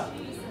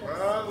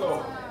 My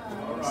Lord.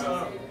 All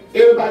right.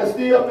 Everybody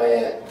still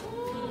mad?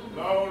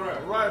 All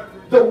right.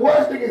 The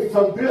worst thing is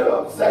some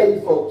bitter,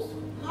 saved folks.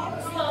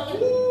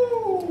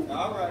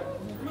 All right.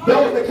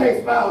 Those that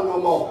can't smile no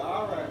more.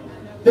 All right.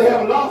 They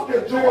have lost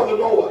their joy of the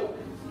Lord.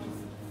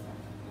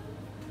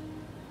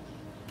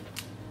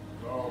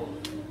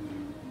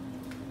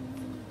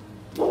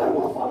 Nobody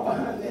want to follow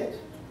behind that.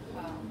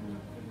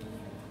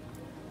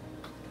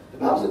 The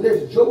Bible says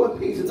there's joy and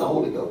peace in the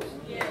Holy Ghost.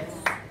 Yes.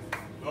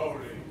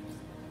 Glory.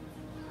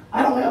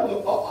 I don't have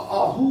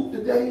a hoop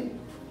today.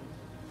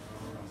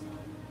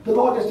 The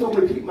Lord just told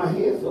me to keep my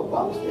hands up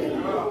while I'm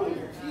standing there.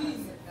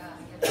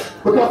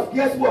 Because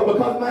guess what?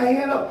 Because my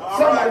hand up,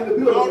 somebody in the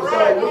building will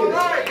start winning.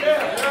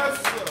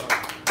 Yes, sir.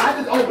 I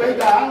just obey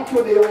God. I don't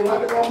care they don't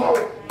like it no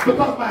more.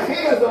 Because my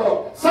hands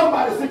up,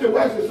 somebody's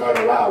situation is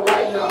turning around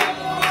right now.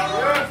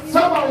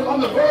 Somebody's on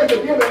the verge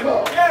of giving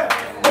up.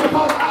 But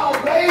because I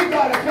obeyed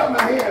God and kept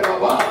my hand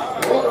up,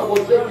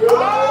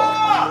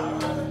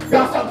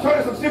 God, I'm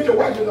turning some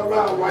situations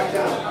around right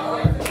now.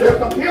 There's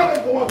some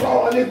healing going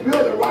on in this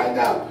building right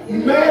now.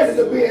 Marriages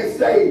are being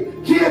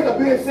saved. Kids are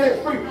being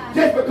set free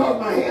just because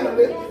my hand is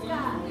lifted.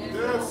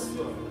 Yes,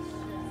 sir.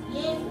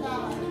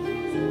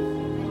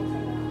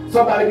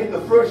 Somebody getting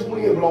the fresh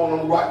wind blown on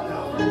them right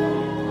now.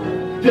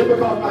 Just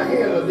because my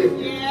hand is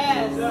lifted.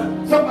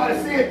 Yes. Somebody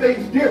seeing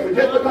things different.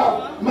 Just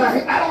because my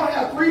hand, I don't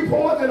have 3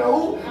 points in a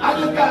hoop. I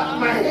just got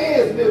my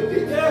hands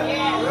lifted.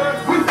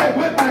 Yes. We say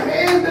with my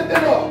hands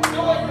lifted up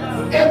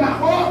and my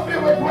heart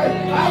filled with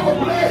praise, I will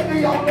bless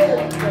thee, O Lord.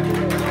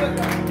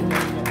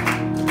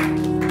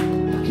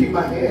 Keep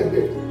my hands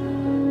lifted.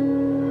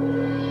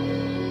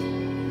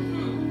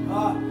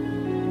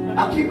 I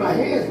keep my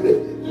hands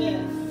lifted.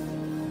 Yes.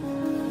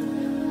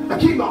 I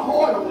keep my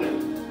heart on them.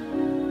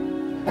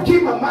 I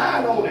keep my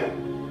mind on them.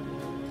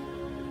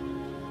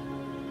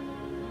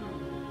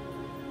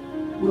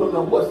 We don't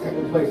know what's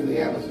taking place in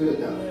the atmosphere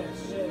now.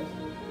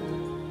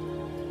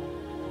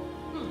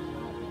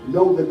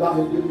 Know that God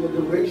has given you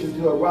direction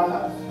to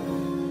arise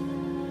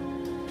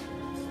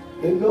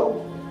and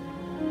go.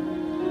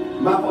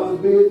 My father's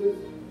business,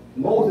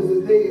 Moses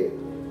is dead.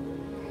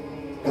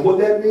 And what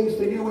that means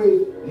to you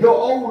is your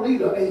old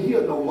leader ain't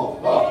here no more.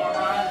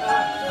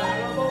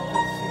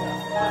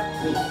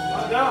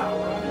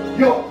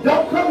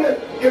 Don't come here.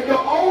 If your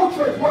old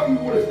church worked, you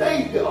would have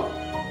stayed there.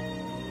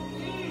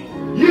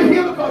 You're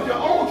here because your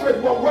old church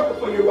won't work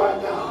for you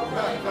right now.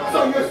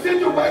 So your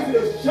situation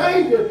is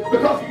changing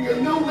because of your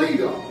new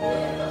leader.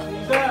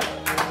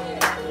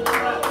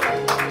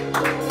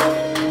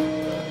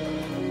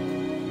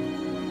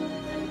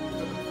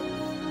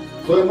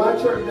 So in my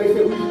church, they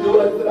said we should do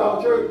it at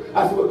our church.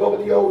 I said, well, go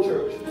with the old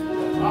church.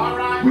 All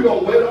right. We're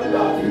going to wait on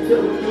God till He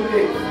tells us to do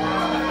this.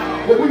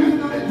 But we used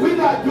to do this. We're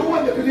not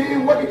doing it because it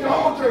didn't work at your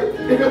own church.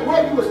 If it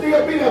worked, you would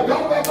still be there.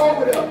 Go back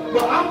over there.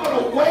 But I'm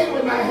going to wait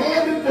with my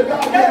hand into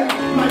God give me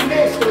my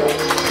next step.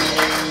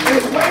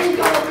 And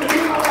waiting on to be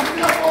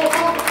myself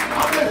over,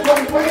 I'm just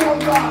going to wait on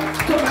God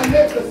to my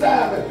next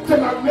assignment, to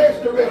my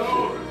next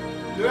direction.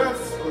 Yes,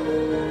 sir.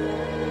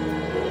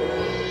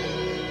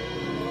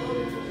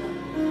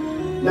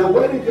 Now,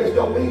 waiting just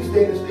don't mean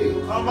standing still.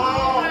 Come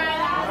on.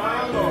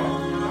 My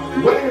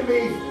Lord. Waiting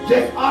means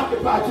just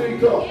occupy till He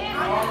comes.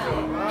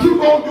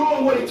 Keep on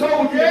doing what He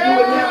told you to do in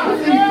that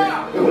season.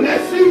 And when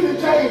that season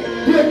changes,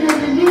 He'll give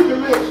you new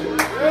direction.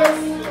 Yes,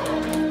 sir.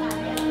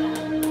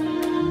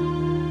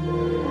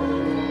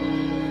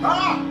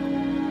 Ah!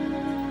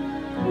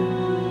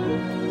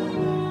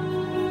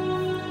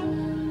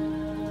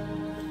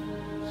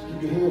 Just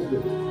keep your hands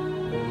lifted.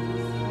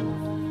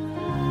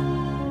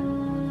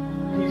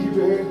 Can you keep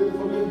your hands lifted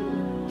for me?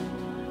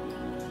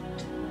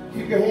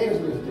 Keep your hands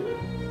lifted.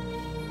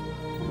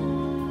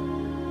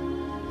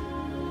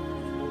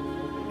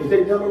 If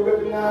they never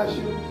recognize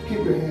you,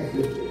 keep your hands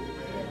lifted.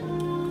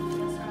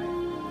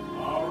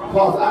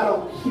 Because I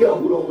don't care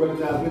who don't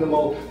recognize me no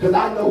more, because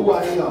I know who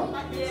I am.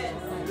 Yes.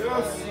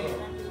 Yes, sir.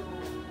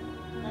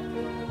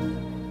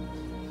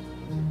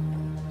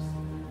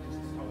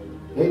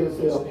 They didn't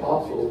say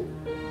apostle.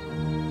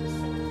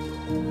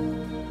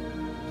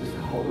 Just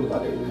call them by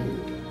their name.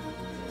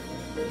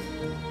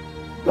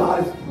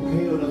 God is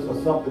preparing us for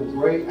something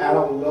great. I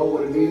don't know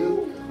what it is,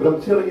 but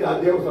I'm telling you,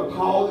 there was a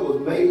call that was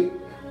made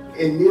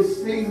in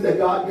this season that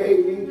God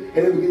gave me, and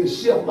it begin to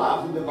shift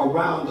lives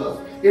around us.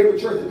 Every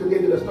church is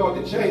beginning to start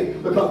to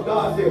change because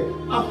God said,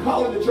 I'm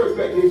calling the church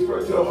back to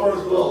her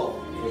first love.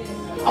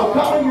 I'm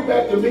calling you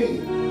back to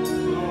me.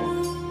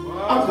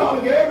 I'm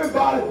calling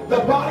everybody, the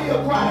body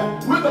of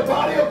Christ. Will the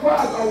body of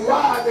Christ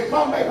arise and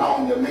come back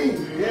home to me?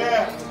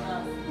 Yeah.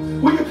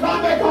 Will you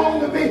come back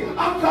home to me?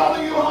 I'm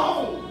calling you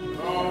home.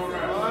 All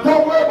right.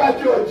 Don't worry about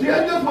your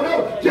agendas,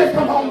 whatever. Just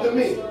come home to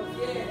me.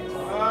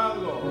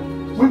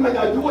 We may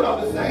not do it all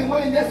the same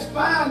way, and that's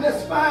fine,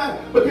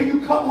 but can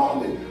you come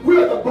home?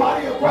 We're the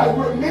body of Christ.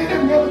 We're many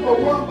members of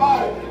one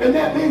body, and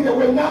that means that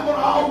we're not going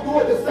to all do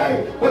it the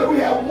same, but we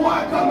have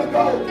one come and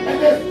go,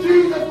 and that's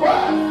Jesus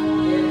Christ.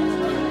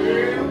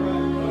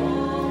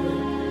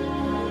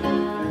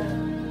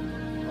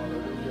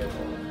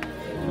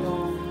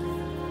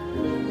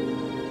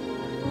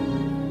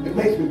 It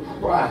makes me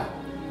cry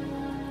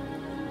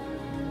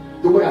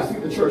the way I see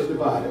the church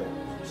divided.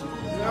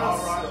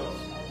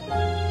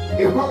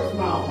 It hurts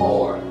my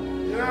heart.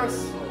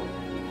 Yes.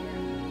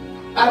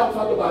 I don't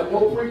talk about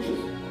no preachers.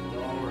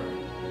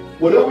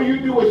 Whatever you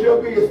do is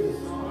your business.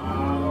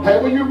 Hey,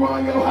 when you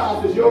run your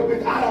house, it's your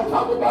business. I don't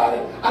talk about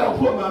it. I don't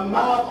put my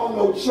mouth on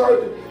no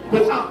church.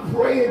 But I'm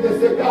praying that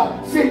say,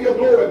 God, send your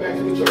glory back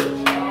to the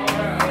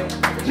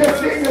church. Just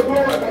send your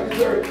glory back to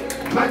the church.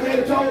 My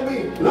daddy told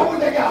me, as long as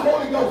they got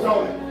Holy Ghost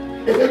on it.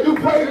 If they do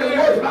praise and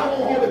worship, I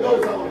want Holy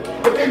Ghost on it.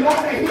 If they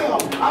learn to hymn,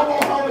 I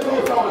want Holy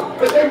Ghost on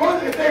it.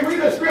 If they read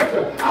a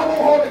scripture, I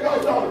want Holy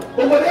Ghost on it.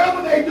 But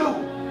whatever they do,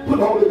 put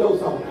Holy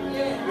Ghost on it.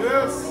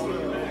 Yes.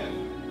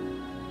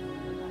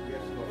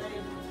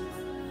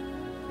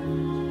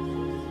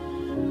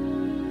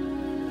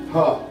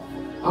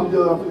 I'm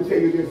done. I'm going to tell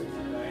you this.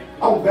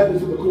 I'm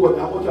Baptist in the core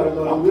now. I want y'all to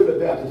know that I'm really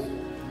Baptist.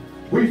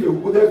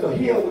 There's a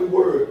hymn we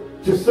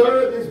word to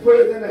serve this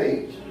present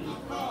age.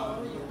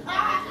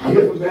 I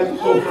hear some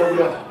Baptist folks over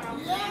there.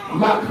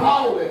 My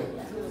calling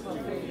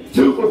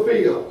to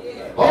fulfill.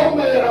 Oh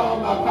man, all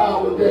my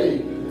power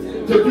gave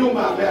to do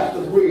my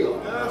master's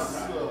will.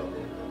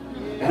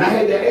 And I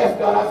had to ask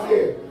God, I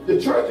said, the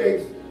church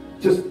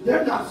ain't just,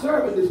 they're not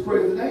serving this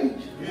present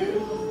age.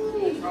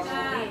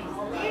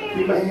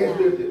 Keep my hands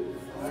lifted.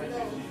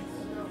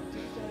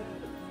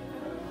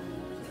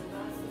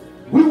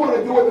 We want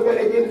to do it the way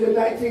they did it in the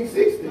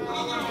 1960s.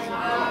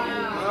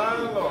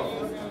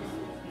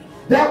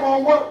 That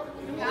won't work.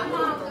 Come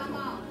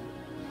on.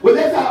 Well,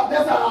 that's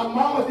how our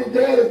mamas and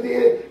daddies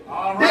did it.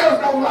 Right. There was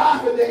no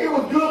life in there. It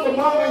was good for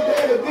mama and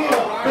daddy then,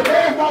 but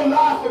there's no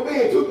life for me.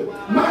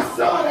 My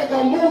son ain't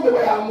going to move the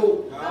way I move.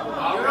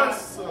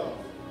 Yes, sir.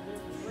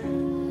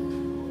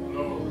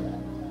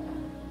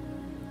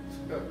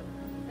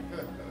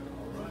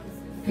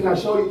 Can I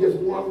show you just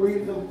one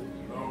reason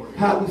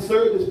how we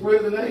serve this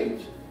present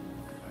age?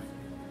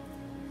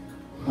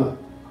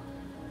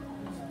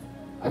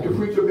 I can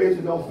preach a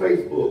message on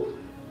Facebook.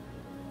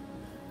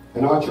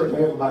 In our church,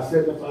 I have about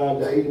 75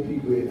 to 80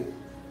 people in it.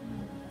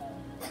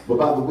 But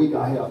by the week,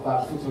 I have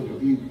 500-600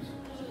 views.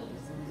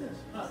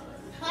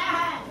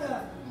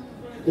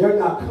 They're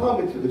not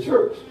coming to the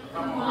church.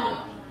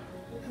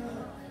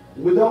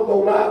 We don't go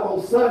live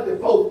on Sunday.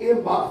 Folks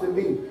inboxing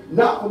me,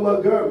 not from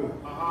Montgomery,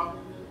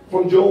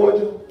 from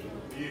Georgia,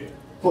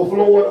 from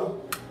Florida,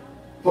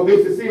 from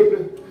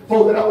Mississippi.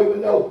 Folks that I don't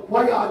even know.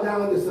 Why y'all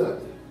down this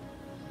Sunday?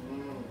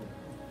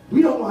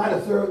 We don't know how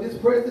to serve this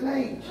present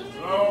age.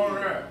 All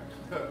right.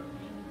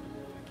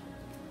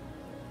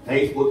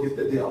 Facebook is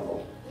the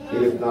devil.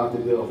 It is not the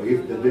devil.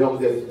 It's the devil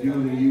that is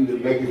using you to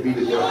make it be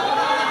the devil.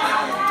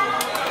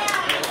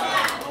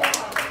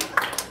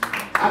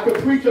 I could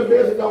preach a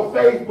message on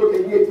Facebook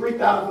and get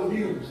 3,000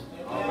 views.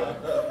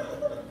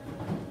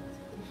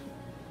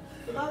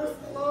 We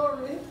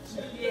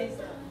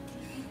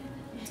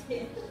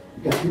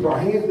got to keep our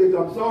hands lifted.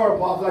 I'm sorry,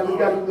 Apostle. I just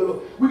got a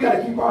little. We got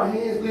to keep our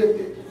hands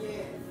lifted.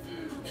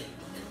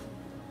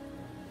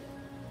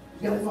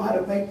 You got to know how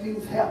to make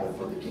things happen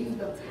for the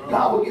kingdom.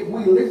 God will give,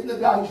 we listen to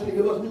God, He should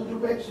give us new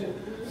direction,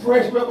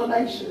 fresh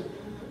revelation.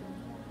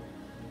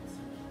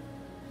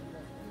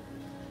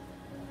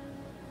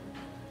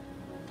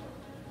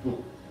 Let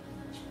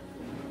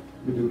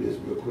me do this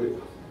real quick.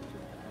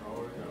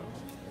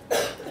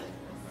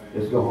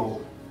 Let's go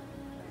home.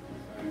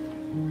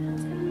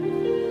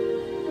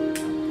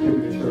 Take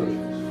me to church.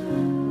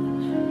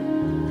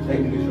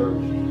 Take me to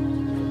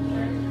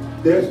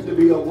church. There's to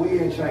be a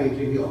wind change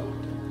in here.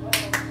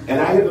 And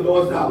I hear the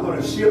Lord say, I'm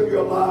going to shift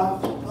your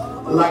life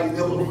like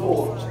never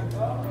before.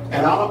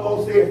 And all I'm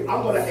going to say is,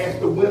 I'm going to ask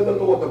the wind of the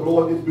Lord to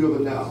blow in this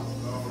building now.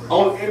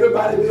 On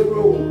everybody in this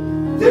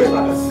room, there's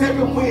like a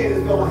second wind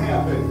that's going to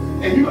happen.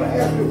 And you're going to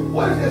ask me,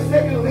 what is that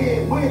second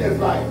wind is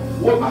like?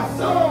 Well, my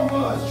son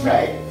runs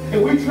track,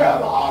 and we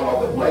travel all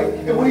over the place.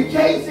 And when he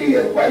can't see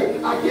his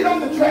way, I get on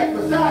the track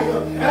beside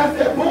him, and I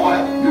said, boy,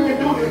 you can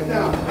do this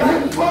now. And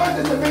his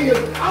response to me is,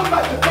 I'm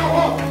about to throw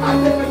up. I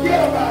said,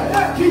 forget about it.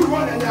 Keep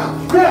running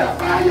now. You got to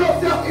find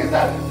yourself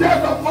inside.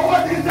 There's a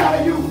voice inside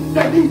of you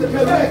that needs to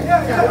connect.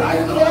 And when I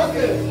hear the Lord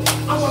say,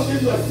 I'm going to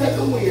give you a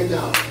second wind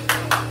now.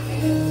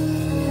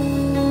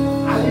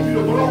 I need you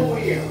to blow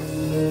wind.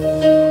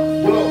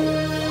 Blow.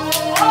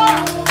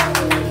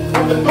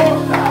 On the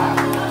north side.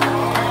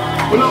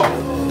 Blow.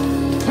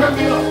 Turn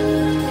me up.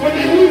 On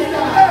the east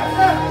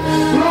side.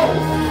 Blow.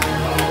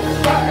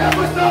 By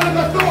apostolic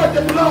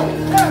authority, blow.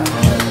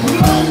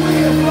 Blow,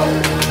 wind, blow.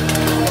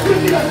 Give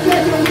me a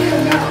second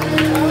wind now.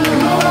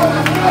 Blow on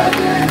my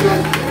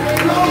finances.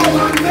 Blow on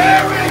my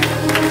marriage.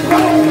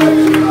 Blow on my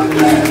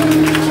children.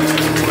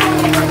 Blow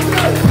on my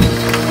church.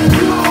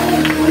 Blow,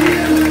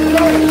 wind,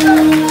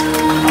 blow.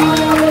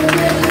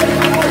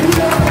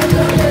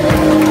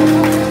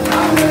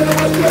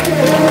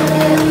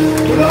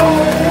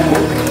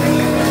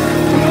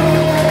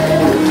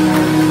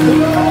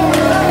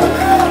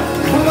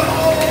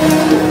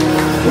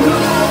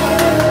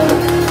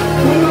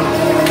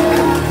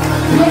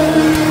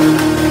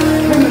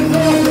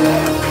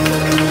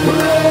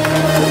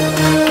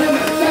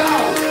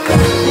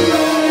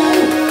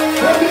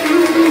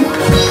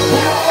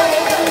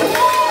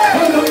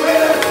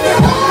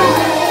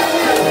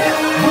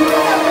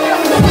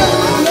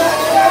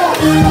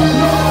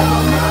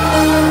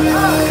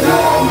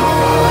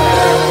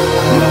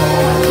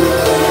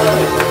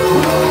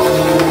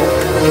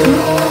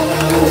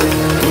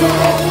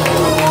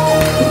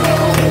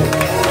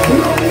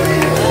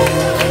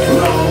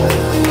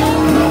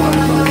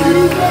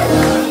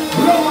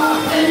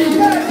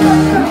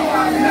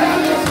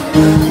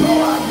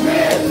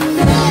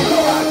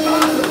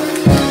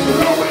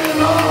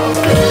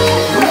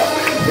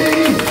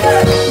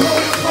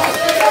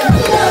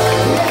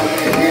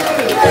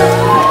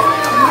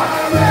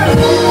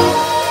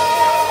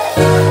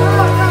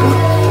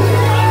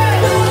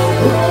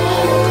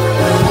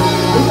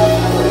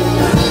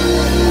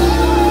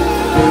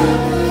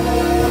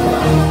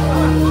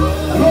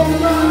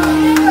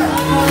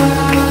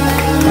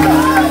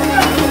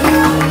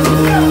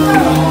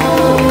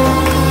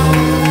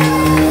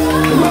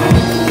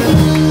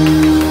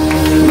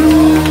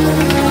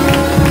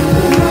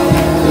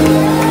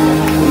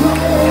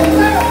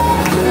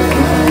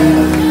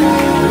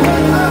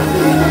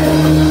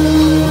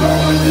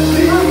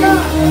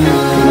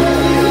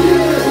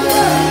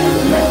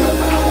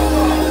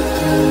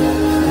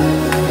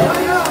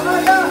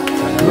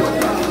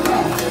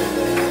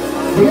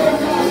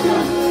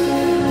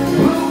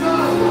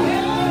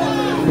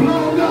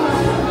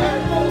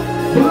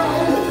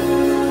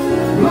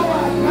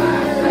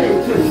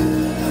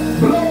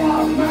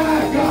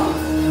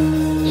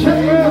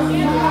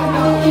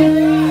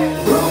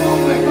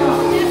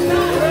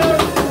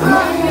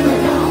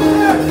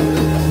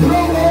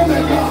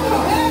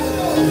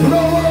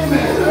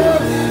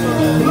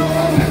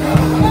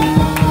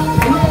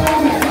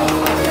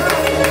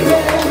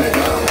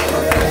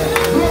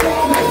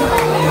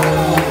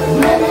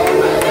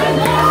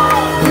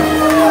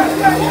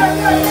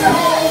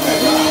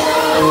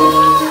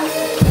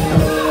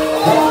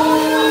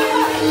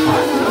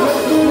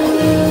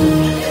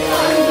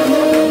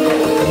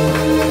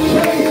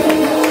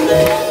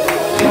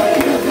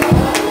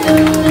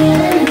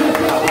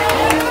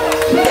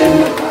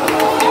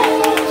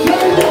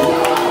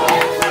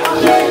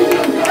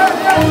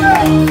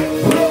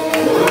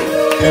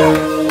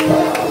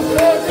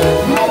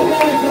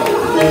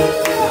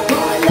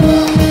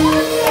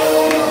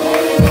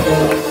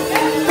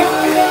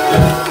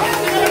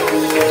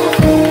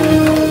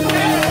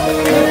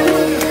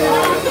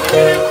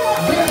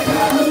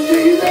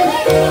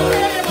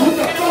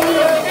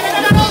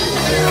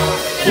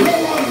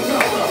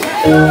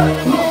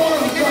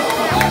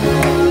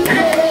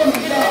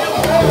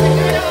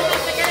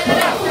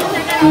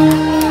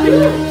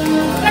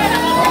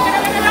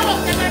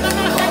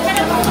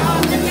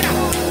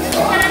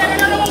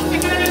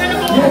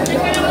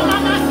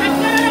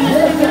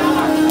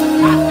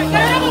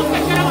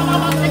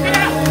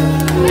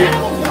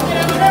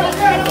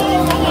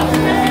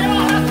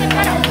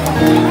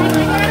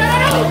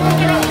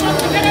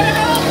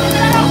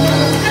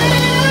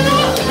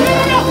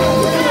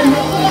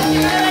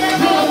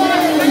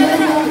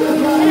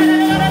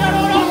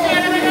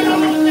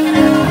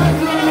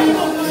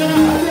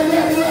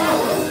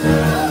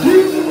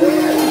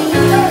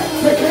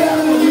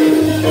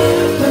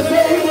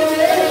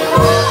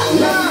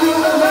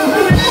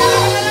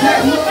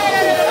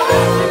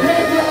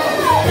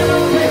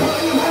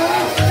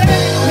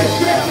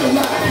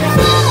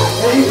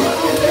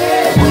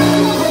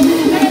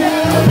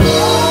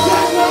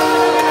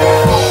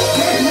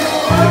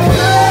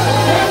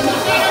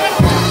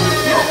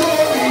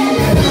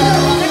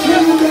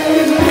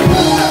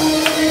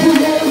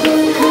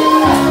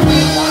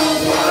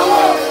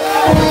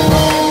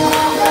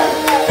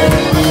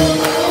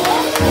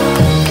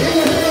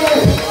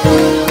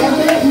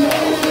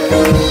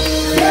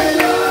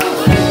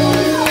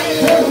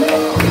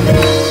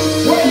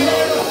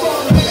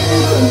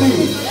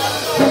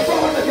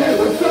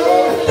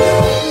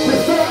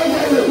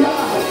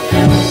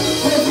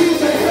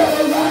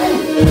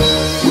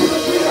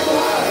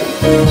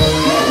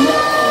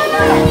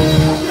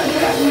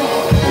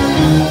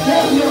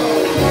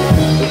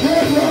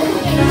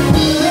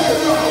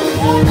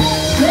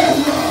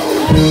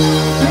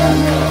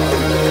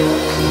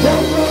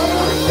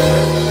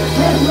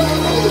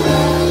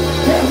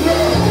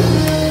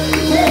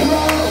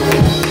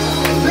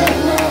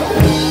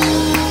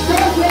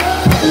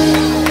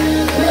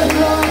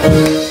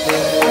 Amen.